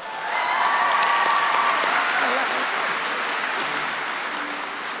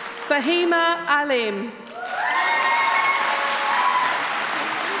 Fahima Alim.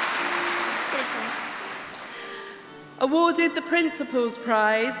 Awarded the Principal's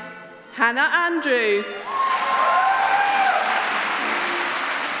Prize, Hannah Andrews.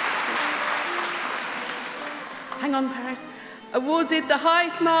 Hang on, Paris. Awarded the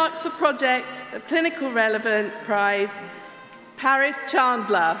highest mark for project of clinical relevance prize, Paris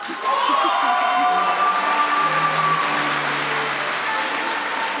Chandler.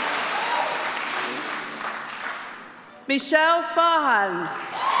 Michelle Farhan.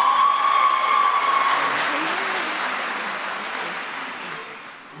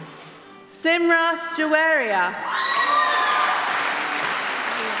 Simra Jawaria.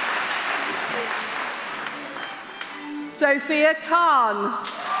 Sophia Khan.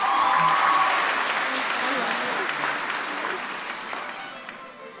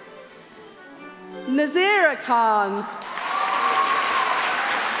 Nazira Khan.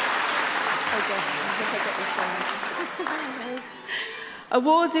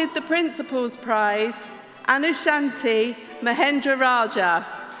 Awarded the Principal's Prize, Anushanti Mahendra Raja.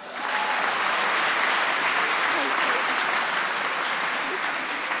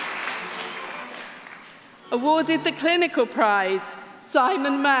 Awarded the Clinical Prize,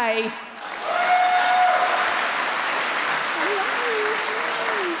 Simon May.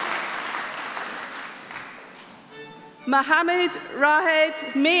 Mohammed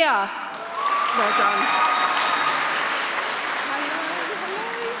Rahed Mia. Well done.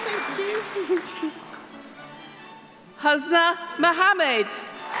 Hello, thank you. Hasna Mohammed.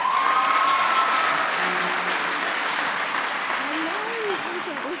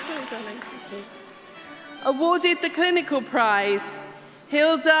 Hello, darling. Thank you. Awarded the Clinical Prize,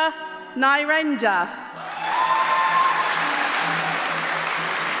 Hilda Nairenda.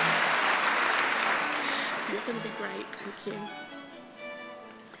 You're going to be great, thank you.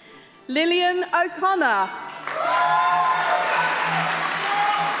 Lillian O'Connor.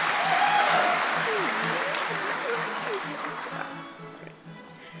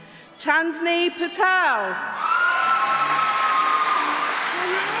 Chandni Patel.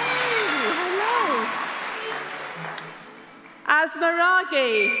 Hello.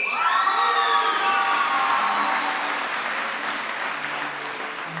 Asmaragi.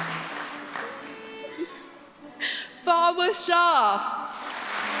 Farwa Shah.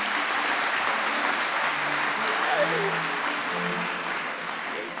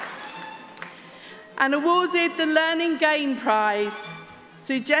 And awarded the Learning Gain Prize,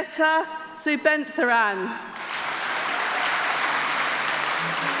 Sujeta Subentharan.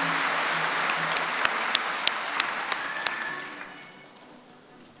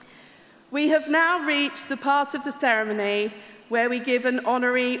 We have now reached the part of the ceremony where we give an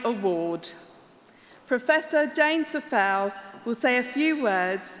honorary award. Professor Jane Safel will say a few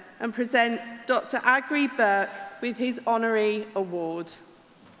words and present Dr. Agri Burke with his honorary award.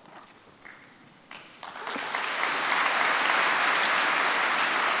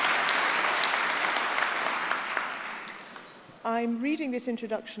 I'm reading this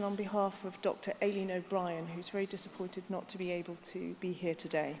introduction on behalf of Dr. Aileen O'Brien, who's very disappointed not to be able to be here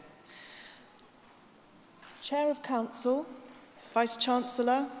today. Chair of Council,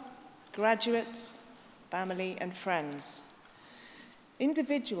 Vice-Chancellor, graduates, family and friends.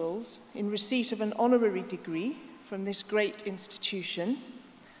 Individuals in receipt of an honorary degree from this great institution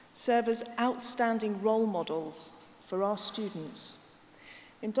serve as outstanding role models for our students.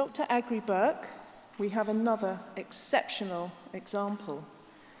 In Dr. Agri Burke, we have another exceptional example,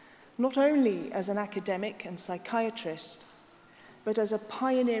 not only as an academic and psychiatrist, but as a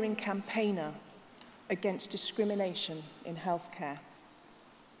pioneering campaigner against discrimination in healthcare.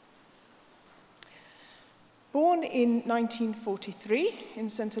 Born in 1943 in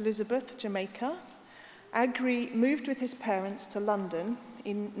St. Elizabeth, Jamaica, Agri moved with his parents to London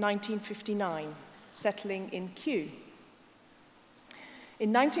in 1959, settling in Kew.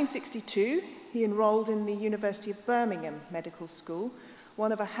 In 1962, he enrolled in the University of Birmingham Medical School,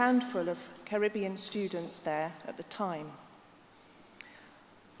 one of a handful of Caribbean students there at the time.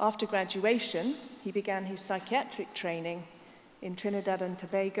 After graduation, he began his psychiatric training in Trinidad and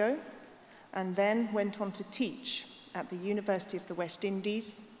Tobago, and then went on to teach at the University of the West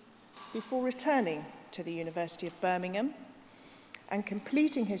Indies, before returning to the University of Birmingham and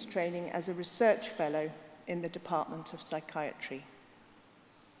completing his training as a research fellow in the Department of Psychiatry.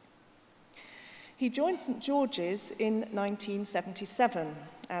 He joined St. George's in 1977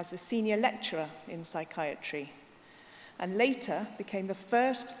 as a senior lecturer in psychiatry, and later became the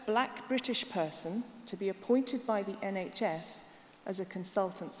first black British person to be appointed by the NHS as a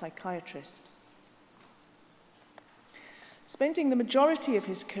consultant psychiatrist. Spending the majority of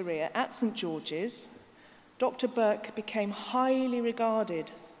his career at St. George's, Dr. Burke became highly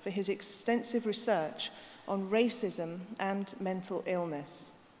regarded for his extensive research on racism and mental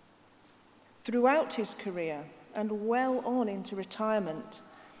illness. Throughout his career, and well on into retirement,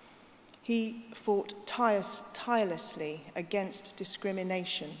 he fought tirelessly against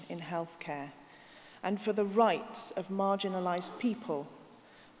discrimination in healthcare and for the rights of marginalized people,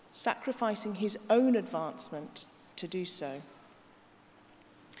 sacrificing his own advancement to do so.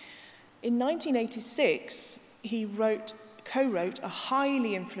 In 1986, he co-wrote a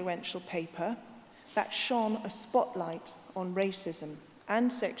highly influential paper that shone a spotlight on racism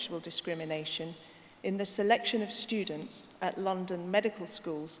and sexual discrimination in the selection of students at London medical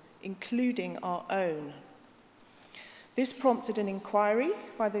schools, including our own. This prompted an inquiry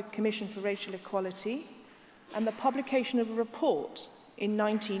by the Commission for Racial Equality and the publication of a report in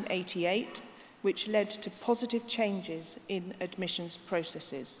 1988 which led to positive changes in admissions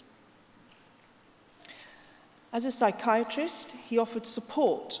processes. As a psychiatrist, he offered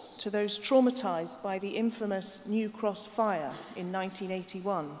support to those traumatised by the infamous New Cross fire in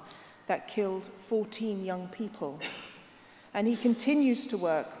 1981 that killed 14 young people. And he continues to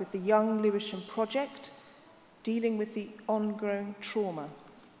work with the Young Lewisham Project, dealing with the ongoing trauma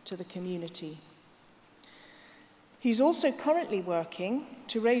to the community. He's also currently working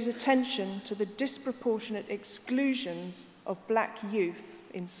to raise attention to the disproportionate exclusions of black youth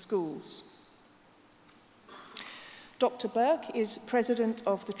in schools. Dr. Burke is president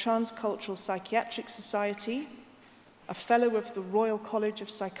of the Transcultural Psychiatric Society, a fellow of the Royal College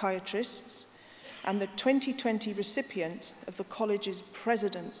of Psychiatrists, and the 2020 recipient of the college's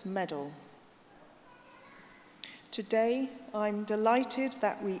President's Medal. Today, I'm delighted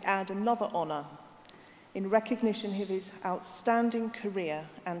that we add another honour in recognition of his outstanding career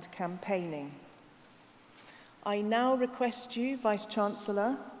and campaigning. I now request you,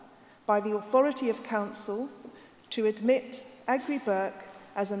 Vice-Chancellor, by the authority of Council, to admit Agri Burke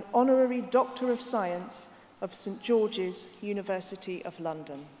as an Honorary Doctor of Science of St George's, University of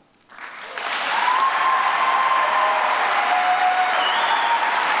London.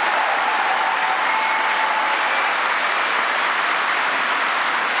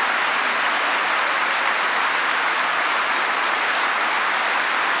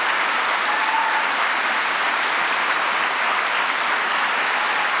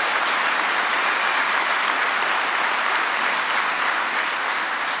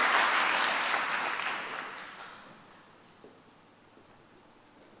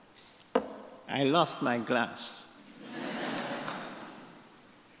 I lost my glass.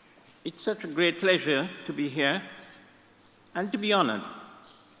 It's such a great pleasure to be here and to be honored.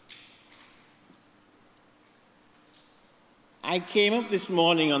 I came up this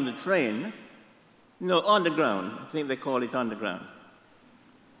morning on the train, no, underground, I think they call it underground.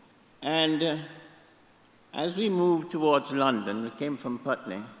 And as we moved towards London, we came from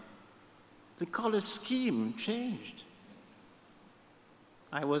Putney, the colour scheme changed.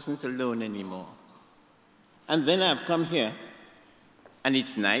 I wasn't alone anymore. And then I've come here, and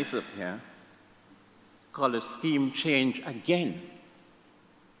it's nice up here. Color scheme change again.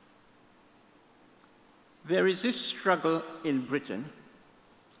 There is this struggle in Britain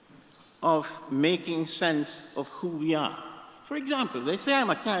of making sense of who we are. For example, they say I'm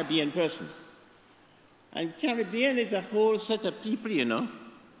a Caribbean person. And Caribbean is a whole set of people, you know.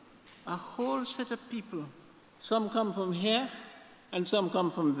 A whole set of people. Some come from here, and some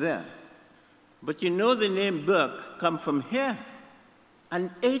come from there. But you know the name Burke come from here.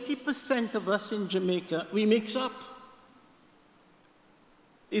 And 80% of us in Jamaica, we mix up.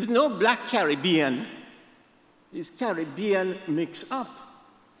 There's no black Caribbean. It's Caribbean mix up.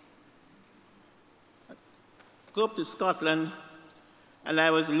 I go up to Scotland, and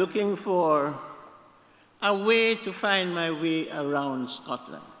I was looking for a way to find my way around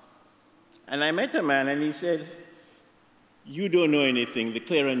Scotland. And I met a man, and he said, "You don't know anything, the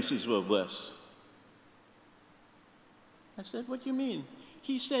clearances were worse." I said, "What do you mean?"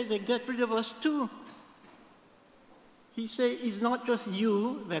 He said, "They got rid of us too." He said, "It's not just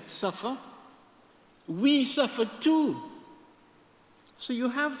you that suffer, we suffer too." So you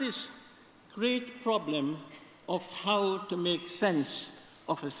have this great problem of how to make sense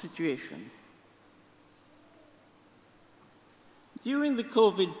of a situation. During the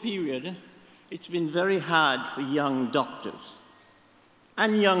COVID period, it's been very hard for young doctors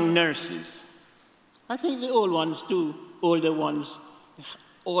and young nurses. I think the old ones too, older ones,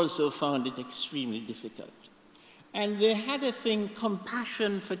 also found it extremely difficult. And they had a thing,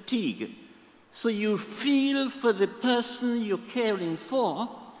 compassion fatigue. So you feel for the person you're caring for,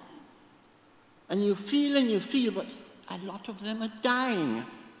 and you feel, but a lot of them are dying.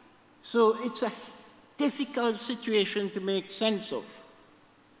 So it's a difficult situation to make sense of.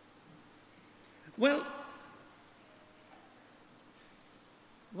 Well,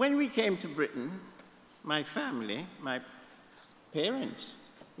 when we came to Britain, my family, my parents,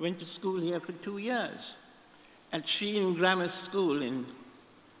 went to school here for 2 years at Sheen Grammar School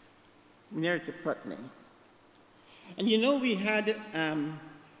near to Putney. And you know, we had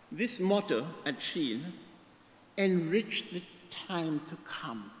this motto at Sheen, enrich the time to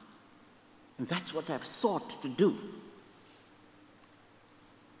come. And that's what I've sought to do.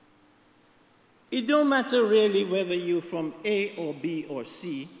 It don't matter really whether you're from A or B or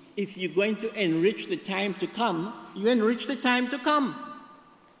C. If you're going to enrich the time to come, you enrich the time to come.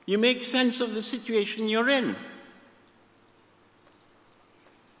 You make sense of the situation you're in.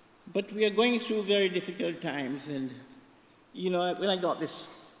 But we are going through very difficult times, and you know, when I got this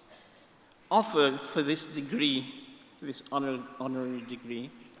offered for this degree, this honorary degree,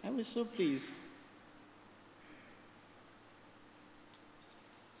 I was so pleased.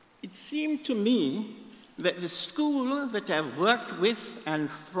 It seemed to me that the school that I've worked with and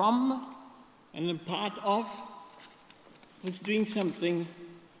from and a part of was doing something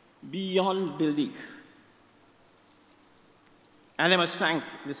beyond belief. And I must thank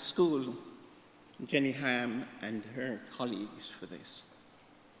the school, Jenny Ham and her colleagues for this.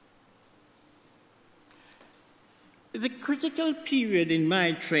 The critical period in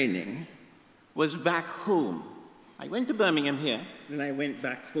my training was back home. I went to Birmingham here, then I went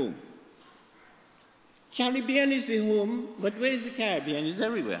back home. Caribbean is the home, but where is the Caribbean? It's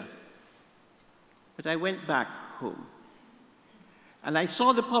everywhere. But I went back home. And I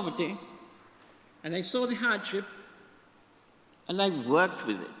saw the poverty, and I saw the hardship, and I worked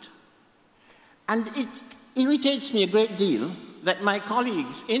with it. And it irritates me a great deal that my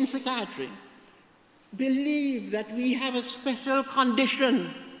colleagues in psychiatry believe that we have a special condition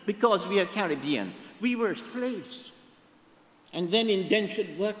because we are Caribbean. We were slaves, and then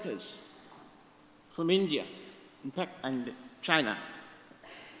indentured workers from India and China.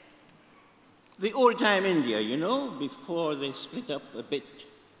 The old-time India, you know, before they split up a bit.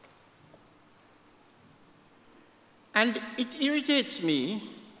 And it irritates me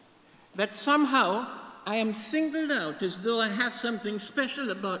that somehow I am singled out as though I have something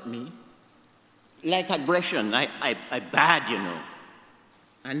special about me, like aggression. I bad, you know.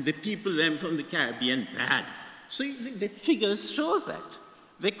 And the people then from the Caribbean, bad. So the figures show that.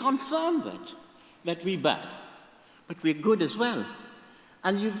 They confirm that we're bad. But we're good as well.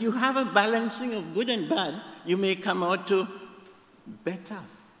 And if you have a balancing of good and bad, you may come out to better.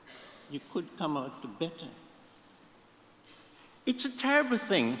 You could come out to better. It's a terrible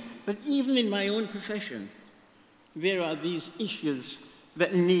thing that even in my own profession, there are these issues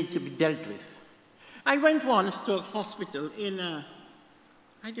that need to be dealt with. I went once to a hospital in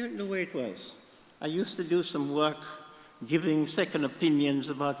I don't know where it was. I used to do some work giving second opinions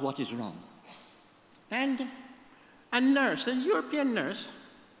about what is wrong. And a nurse, a European nurse,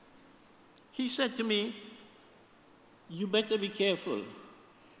 he said to me, "You better be careful.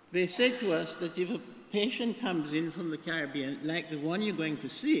 They said to us that if a patient comes in from the Caribbean, like the one you're going to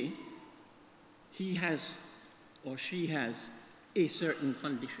see, he has or she has a certain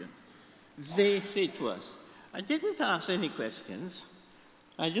condition." They say to us. I didn't ask any questions.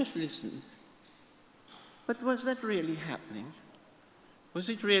 I just listened. But was that really happening? Was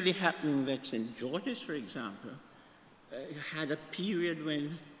it really happening that St. George's, for example, had a period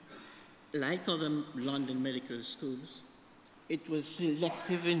when, like other London medical schools, it was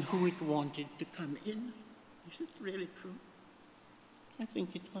selective in who it wanted to come in? Is it really true? I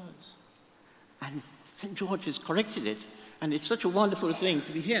think it was. And St. George's corrected it, and it's such a wonderful thing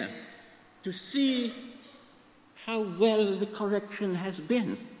to be here, to see how well the correction has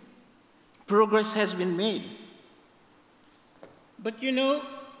been. Progress has been made. But you know,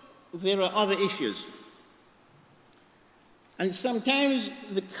 there are other issues. And sometimes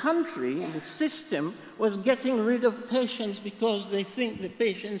the country, the system, was getting rid of patients because they think the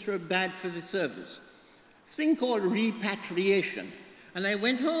patients were bad for the service. A thing called repatriation. And I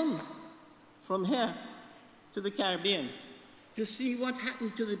went home from here to the Caribbean to see what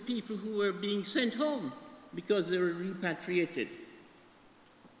happened to the people who were being sent home because they were repatriated.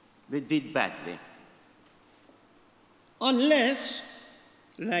 They did badly. Unless,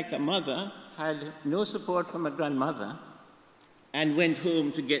 like a mother, had no support from a grandmother and went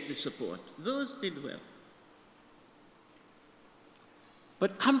home to get the support. Those did well.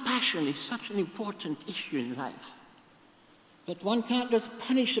 But compassion is such an important issue in life that one can't just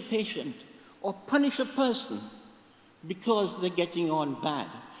punish a patient or punish a person because they're getting on bad.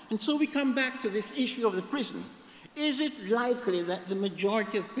 And so we come back to this issue of the prison. Is it likely that the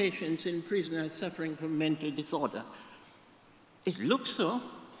majority of patients in prison are suffering from mental disorder? It looks so.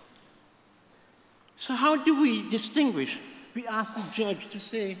 So how do we distinguish? We ask the judge to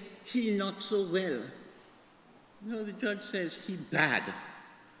say, he not so well. No, the judge says, he bad.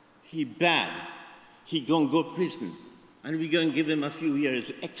 He bad. He gonna go prison. And we're going to give him a few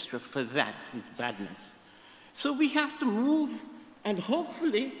years extra for that, his badness. So we have to move, and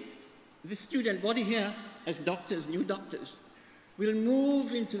hopefully the student body here, as doctors, new doctors, will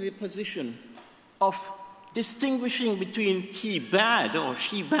move into the position of distinguishing between he bad or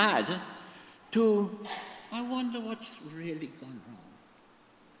she bad to, I wonder what's really gone wrong,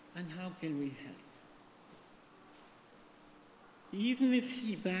 and how can we help? Even if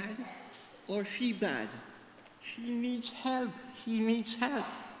he bad or she bad, she needs help, he needs help.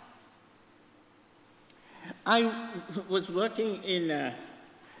 I was working in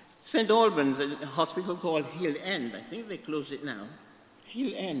St. Albans, a hospital called Hill End, I think they closed it now.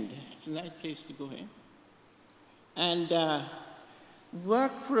 Hill End, it's a nice place to go in. And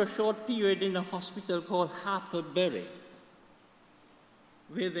worked for a short period in a hospital called Harper Bury,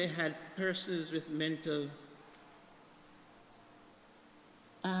 where they had persons with mental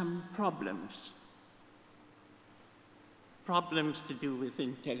problems to do with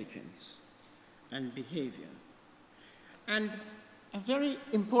intelligence and behavior. And a very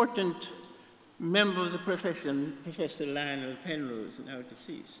important member of the profession, Professor Lionel Penrose, now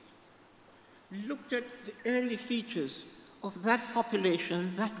deceased, looked at the early features of that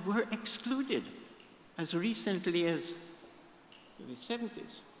population that were excluded as recently as the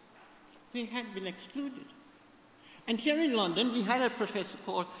 70s. They had been excluded. And here in London, we had a professor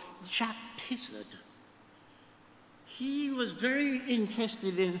called Jack Tizard. He was very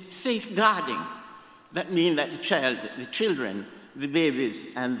interested in safeguarding. That means that the children, the babies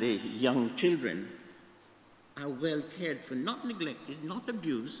and the young children are well cared for, not neglected, not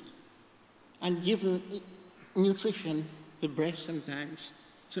abused, and given nutrition, the breast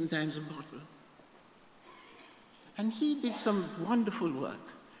sometimes a bottle. And he did some wonderful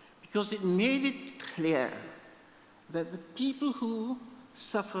work because it made it clear that the people who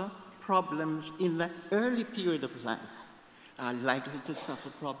suffer problems in that early period of life are likely to suffer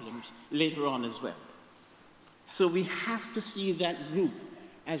problems later on as well. So we have to see that group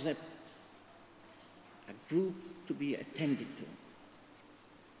as a group to be attended to.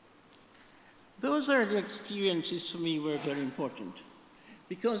 Those early experiences for me were very important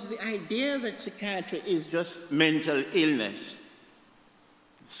because the idea that psychiatry is just mental illness,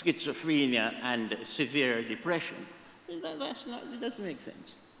 schizophrenia and severe depression, it doesn't make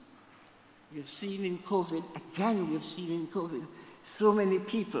sense. You've seen in COVID, again we've seen in COVID, so many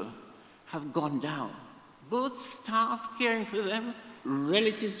people have gone down. Both staff caring for them,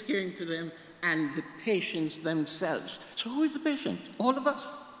 relatives caring for them, and the patients themselves. So who is the patient? All of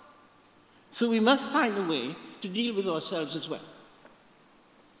us. So we must find a way to deal with ourselves as well.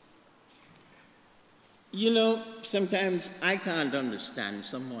 You know, sometimes I can't understand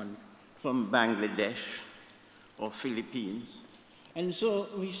someone from Bangladesh or Philippines. And so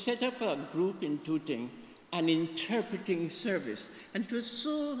we set up a group in Tooting, an interpreting service. And it was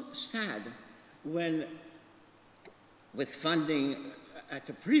so sad when, with funding at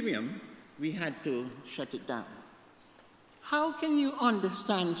a premium, we had to shut it down. How can you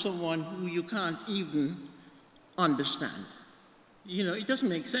understand someone who you can't even understand? You know, it doesn't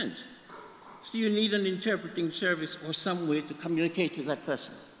make sense. So you need an interpreting service or some way to communicate with that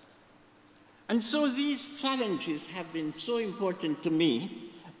person. And so these challenges have been so important to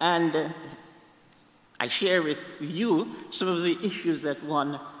me, and I share with you some of the issues that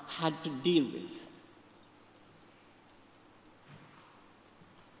one had to deal with.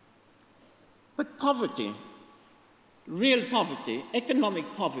 But poverty, real poverty, economic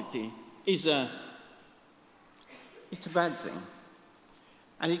poverty, it's a bad thing.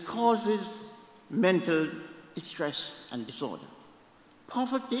 And it causes mental distress and disorder.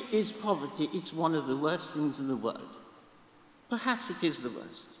 Poverty is poverty. It's one of the worst things in the world. Perhaps it is the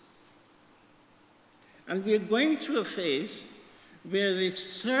worst. And we're going through a phase where the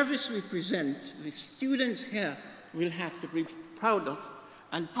service we present, the students here will have to be proud of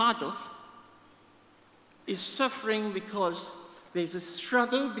and part of, is suffering because there's a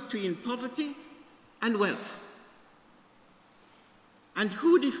struggle between poverty and wealth. And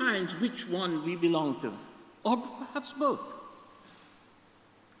who defines which one we belong to? Or perhaps both.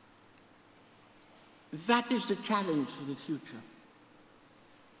 That is the challenge for the future.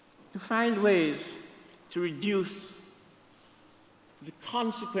 To find ways to reduce the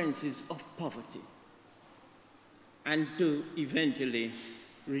consequences of poverty and to eventually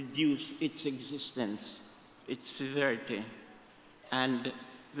reduce its existence, its severity, and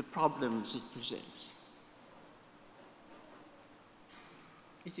the problems it presents.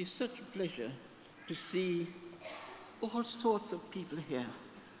 It is such a pleasure to see all sorts of people here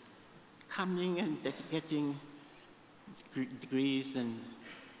coming and getting degrees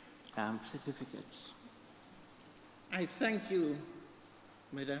and certificates. I thank you,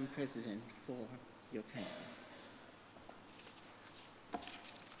 Madam President, for your kindness.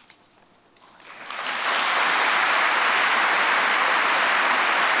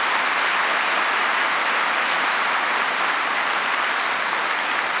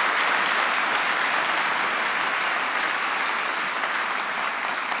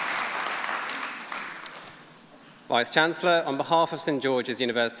 Vice-Chancellor, on behalf of St George's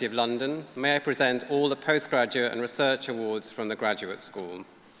University of London, may I present all the postgraduate and research awards from the Graduate School.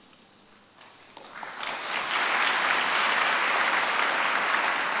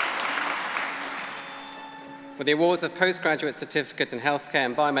 For the awards of Postgraduate Certificate in Healthcare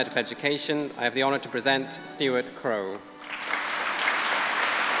and Biomedical Education, I have the honour to present Stuart Crowe.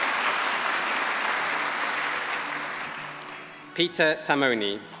 Peter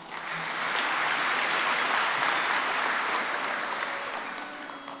Tamoni.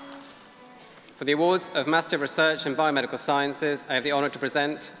 For the awards of Master of Research in Biomedical Sciences, I have the honour to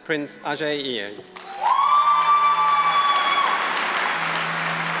present Prince Ajay Iyer.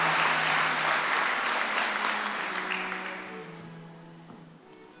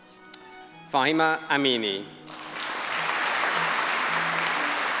 Fahima Amini.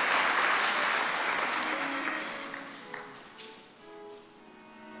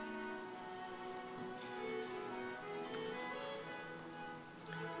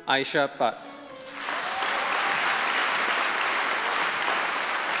 Aisha Butt.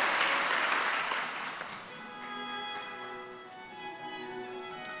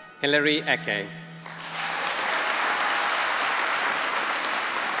 Hilary Eke.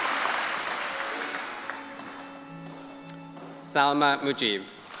 Salma Mujib.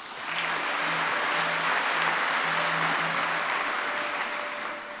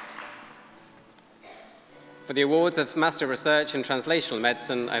 For the awards of Master of Research in Translational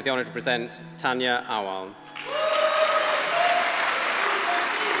Medicine, I have the honour to present Tanya Awal.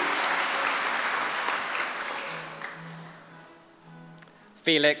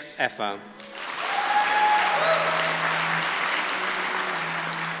 Felix Effa.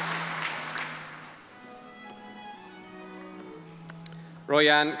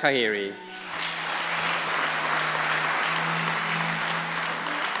 Royan Kahiri.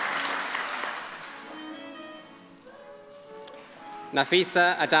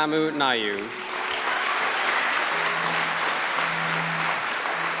 Nafisa Adamu Nayu.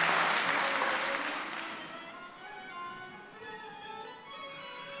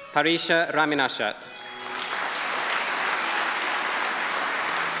 Parisha Raminashat.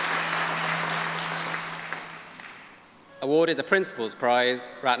 Awarded the Principal's Prize,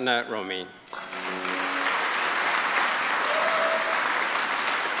 Ratna Romi.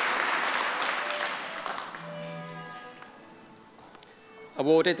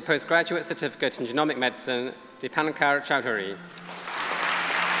 Awarded the Postgraduate Certificate in Genomic Medicine, Dipankar Chowdhury.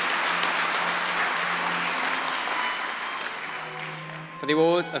 For the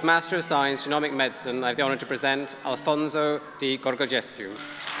awards of Master of Science, Genomic Medicine, I have the honour to present Alfonso Di Gorgogescu.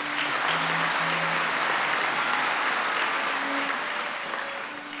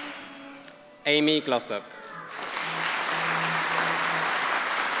 Amy Glossop.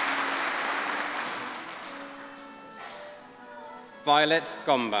 Violet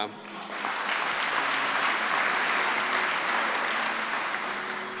Gomba.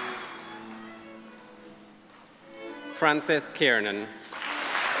 Francis Kiernan.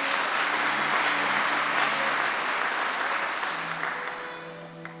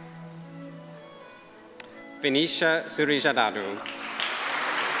 Vinisha Surijadadu.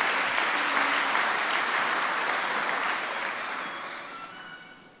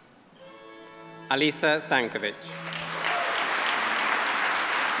 Alisa Stankovic.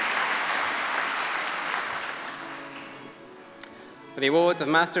 For the awards of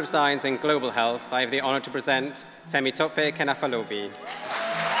Master of Science in Global Health, I have the honour to present Temitope Kenafalobi.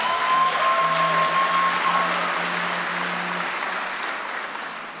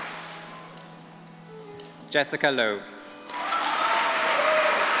 Jessica Loeb.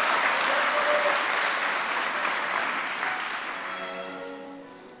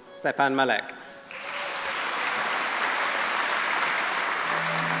 Sepan Malek.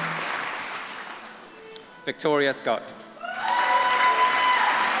 Victoria Scott.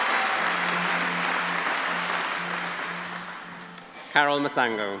 Carol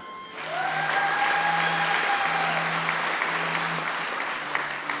Masango.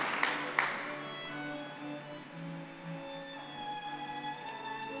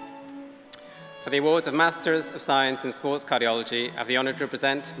 For the awards of Masters of Science in Sports Cardiology, I have the honour to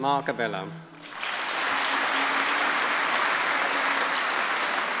present Mark Avila.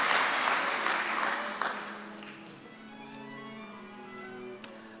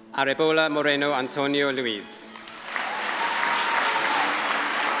 Arebola Moreno Antonio Luis.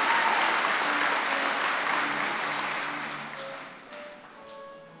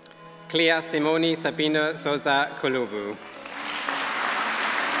 Clea Simoni Sabino Souza Kolubu.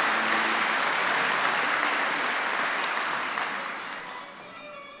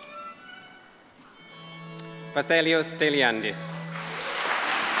 Vasilios Deliandis.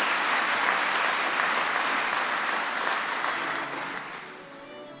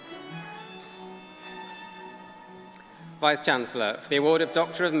 Vice-Chancellor, for the award of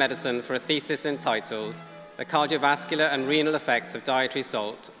Doctor of Medicine for a thesis entitled the cardiovascular and renal effects of dietary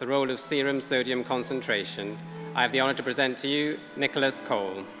salt, the role of serum sodium concentration, I have the honour to present to you Nicholas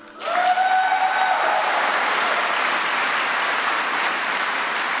Cole.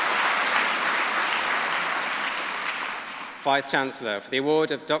 Vice-Chancellor for the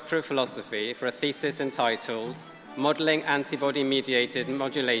award of Doctor of Philosophy for a thesis entitled Modelling Antibody-Mediated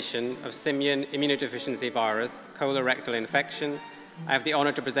Modulation of Simian Immunodeficiency Virus Colorectal Infection, I have the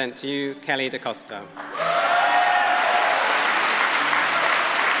honour to present to you Kelly da Costa.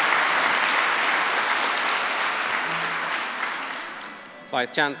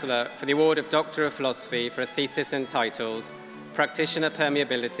 Vice-Chancellor for the award of Doctor of Philosophy for a thesis entitled Practitioner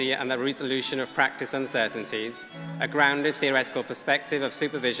Permeability and the Resolution of Practice Uncertainties, a grounded theoretical perspective of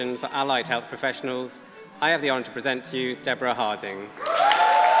supervision for allied health professionals, I have the honour to present to you Deborah Harding.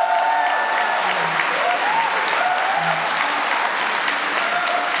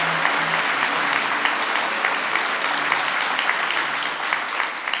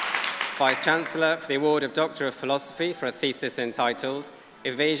 Vice-Chancellor for the award of Doctor of Philosophy for a thesis entitled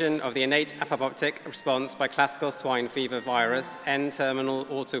Evasion of the Innate Apoptotic Response by Classical Swine Fever Virus N-Terminal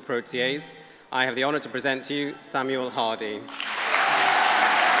Autoprotease, I have the honour to present to you Samuel Hardy.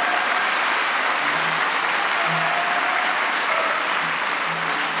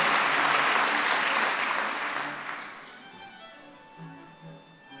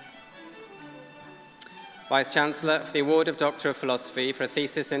 Vice-Chancellor for the award of Doctor of Philosophy for a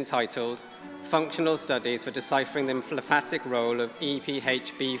thesis entitled Functional Studies for Deciphering the Lymphatic Role of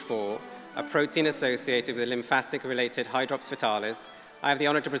EPHB4, a protein associated with lymphatic-related hydrops fetalis, I have the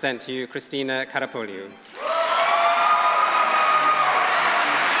honour to present to you Christina Karapoliou.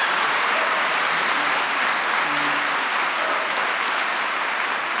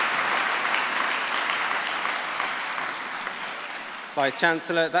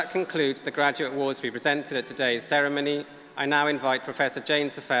 Vice-Chancellor, that concludes the graduate awards to be presented at today's ceremony. I now invite Professor Jane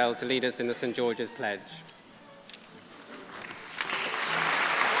Safel to lead us in the St. George's Pledge.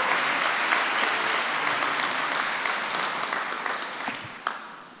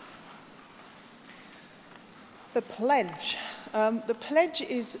 The pledge. The pledge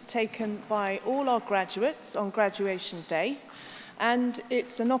is taken by all our graduates on graduation day, and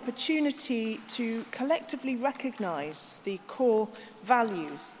it's an opportunity to collectively recognise the core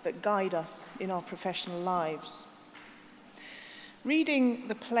values that guide us in our professional lives. Reading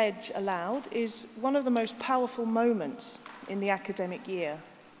the pledge aloud is one of the most powerful moments in the academic year.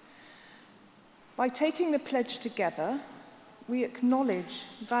 By taking the pledge together, we acknowledge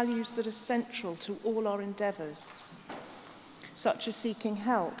values that are central to all our endeavours, such as seeking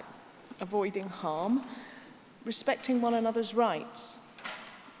help, avoiding harm, respecting one another's rights,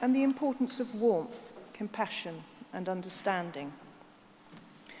 and the importance of warmth, compassion, and understanding.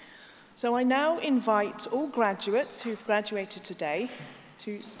 So I now invite all graduates who've graduated today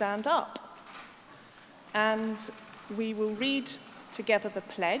to stand up, and we will read together the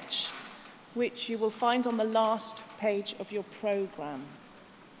pledge, which you will find on the last page of your programme.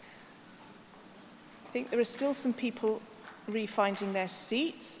 I think there are still some people refinding their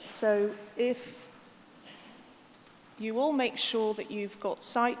seats, so if you all make sure that you've got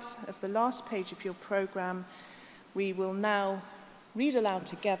sight of the last page of your programme, we will now read aloud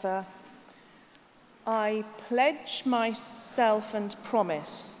together. I pledge myself and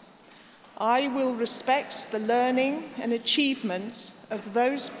promise I will respect the learning and achievements of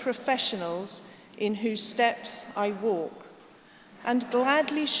those professionals in whose steps I walk, and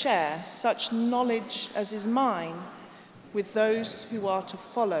gladly share such knowledge as is mine with those who are to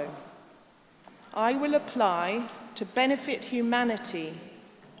follow. I will apply to benefit humanity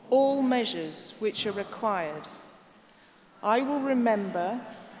all measures which are required. I will remember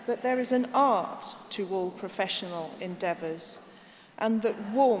that there is an art to all professional endeavours, and that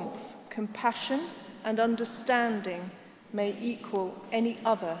warmth, compassion, and understanding may equal any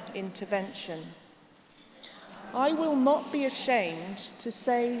other intervention. I will not be ashamed to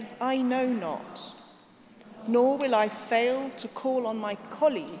say I know not, nor will I fail to call on my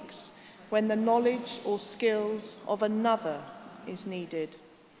colleagues when the knowledge or skills of another is needed.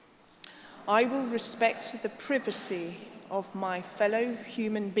 I will respect the privacy of my fellow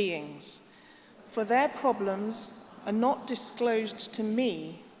human beings, for their problems are not disclosed to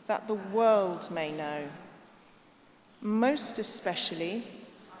me that the world may know. Most especially,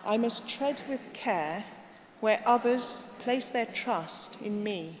 I must tread with care where others place their trust in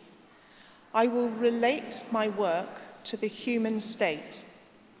me. I will relate my work to the human state,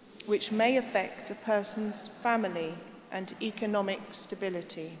 which may affect a person's family and economic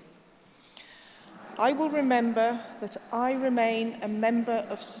stability. I will remember that I remain a member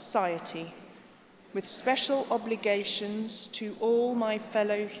of society, with special obligations to all my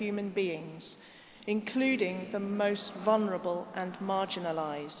fellow human beings, including the most vulnerable and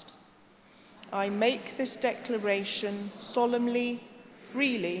marginalized. I make this declaration solemnly,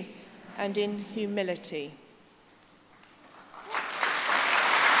 freely, and in humility.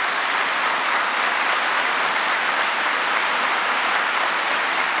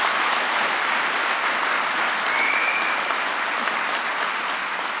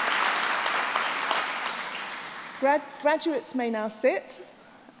 Graduates may now sit,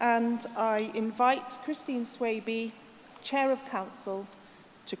 and I invite Christine Swaby, Chair of Council,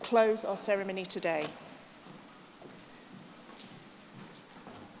 to close our ceremony today.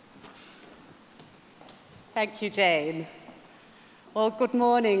 Thank you, Jane. Well, good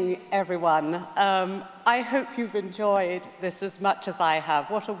morning, everyone. I hope you've enjoyed this as much as I have.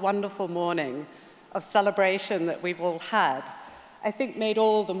 What a wonderful morning of celebration that we've all had. I think made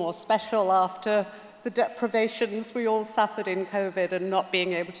all the more special after the deprivations we all suffered in COVID and not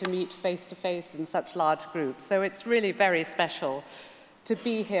being able to meet face-to-face in such large groups. So it's really very special to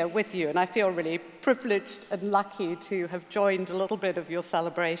be here with you, and I feel really privileged and lucky to have joined a little bit of your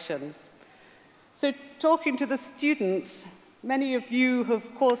celebrations. So talking to the students, many of you,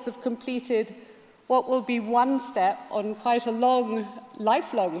 of course, have completed what will be one step on quite a long,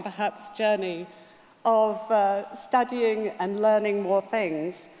 lifelong, perhaps, journey of studying and learning more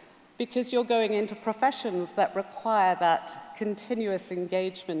things, because you're going into professions that require that continuous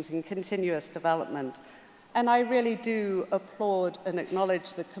engagement and continuous development. And I really do applaud and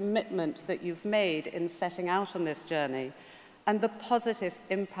acknowledge the commitment that you've made in setting out on this journey and the positive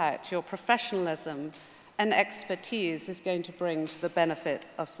impact your professionalism and expertise is going to bring to the benefit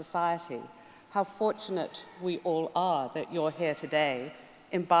of society. How fortunate we all are that you're here today,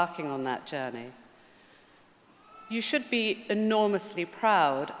 embarking on that journey. You should be enormously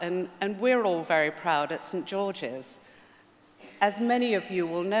proud, and we're all very proud at St. George's. As many of you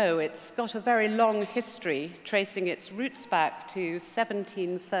will know, it's got a very long history, tracing its roots back to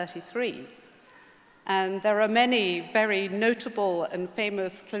 1733. And there are many very notable and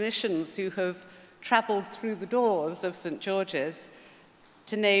famous clinicians who have traveled through the doors of St. George's.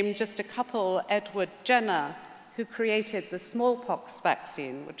 To name just a couple, Edward Jenner, who created the smallpox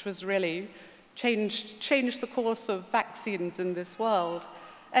vaccine, which was really changed the course of vaccines in this world,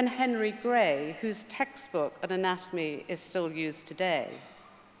 and Henry Gray, whose textbook on anatomy is still used today.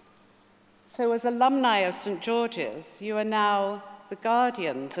 So as alumni of St. George's, you are now the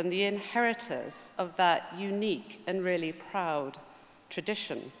guardians and the inheritors of that unique and really proud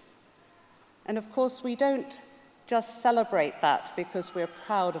tradition. And of course, we don't just celebrate that because we're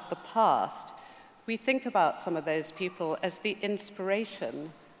proud of the past. We think about some of those people as the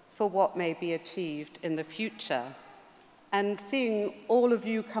inspiration for what may be achieved in the future. And seeing all of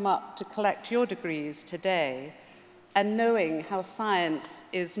you come up to collect your degrees today and knowing how science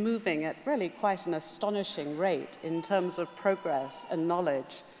is moving at really quite an astonishing rate in terms of progress and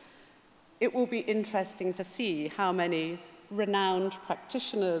knowledge, it will be interesting to see how many renowned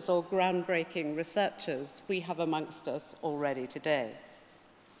practitioners or groundbreaking researchers we have amongst us already today.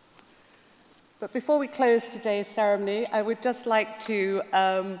 But before we close today's ceremony, I would just like to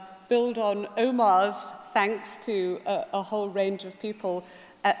build on Omar's thanks to a whole range of people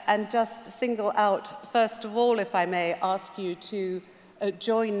and just single out, first of all, if I may, ask you to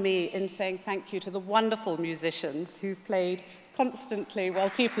join me in saying thank you to the wonderful musicians who've played constantly while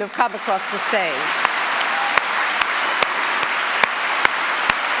people have come across the stage.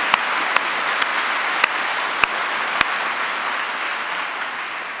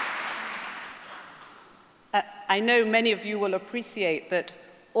 I know many of you will appreciate that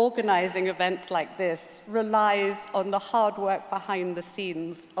organizing events like this relies on the hard work behind the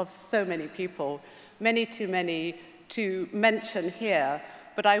scenes of so many people, many too many to mention here,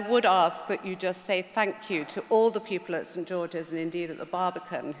 but I would ask that you just say thank you to all the people at St. George's and indeed at the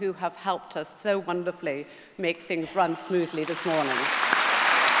Barbican who have helped us so wonderfully make things run smoothly this morning.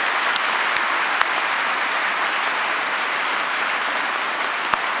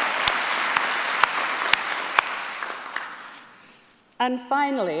 And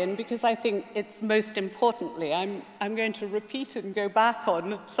finally, and because I think it's most importantly, I'm going to repeat and go back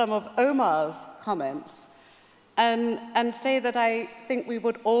on some of Omar's comments and say that I think we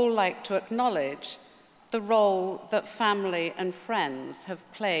would all like to acknowledge the role that family and friends have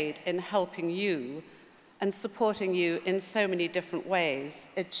played in helping you and supporting you in so many different ways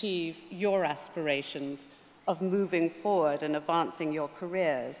achieve your aspirations of moving forward and advancing your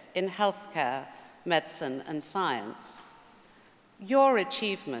careers in healthcare, medicine, and science. Your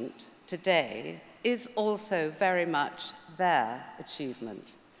achievement today is also very much their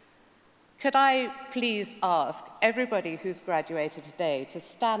achievement. could I please ask everybody who's graduated today to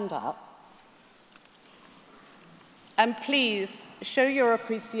stand up and please show your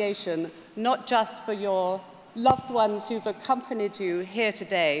appreciation not just for your loved ones who've accompanied you here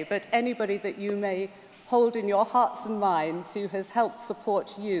today, but anybody that you may hold in your hearts and minds who has helped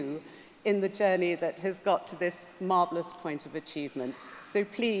support you in the journey that has got to this marvellous point of achievement. So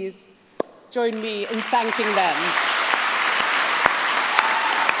please join me in thanking them.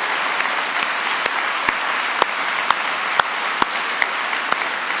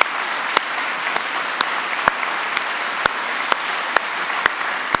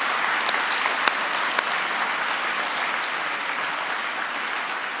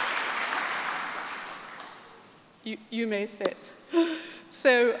 You may sit.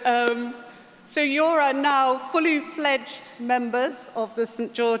 So you are now fully fledged members of the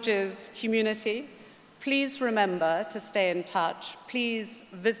St. George's community. Please remember to stay in touch. Please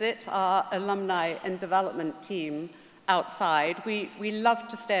visit our alumni and development team outside. We love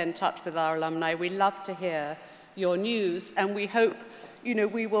to stay in touch with our alumni. We love to hear your news, and we hope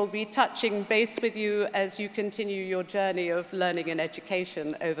we will be touching base with you as you continue your journey of learning and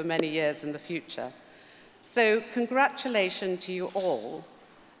education over many years in the future. So congratulations to you all.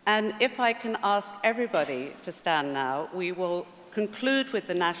 And if I can ask everybody to stand now, we will conclude with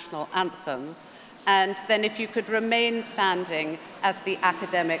the national anthem. And then if you could remain standing as the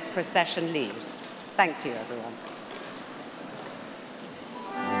academic procession leaves. Thank you, everyone.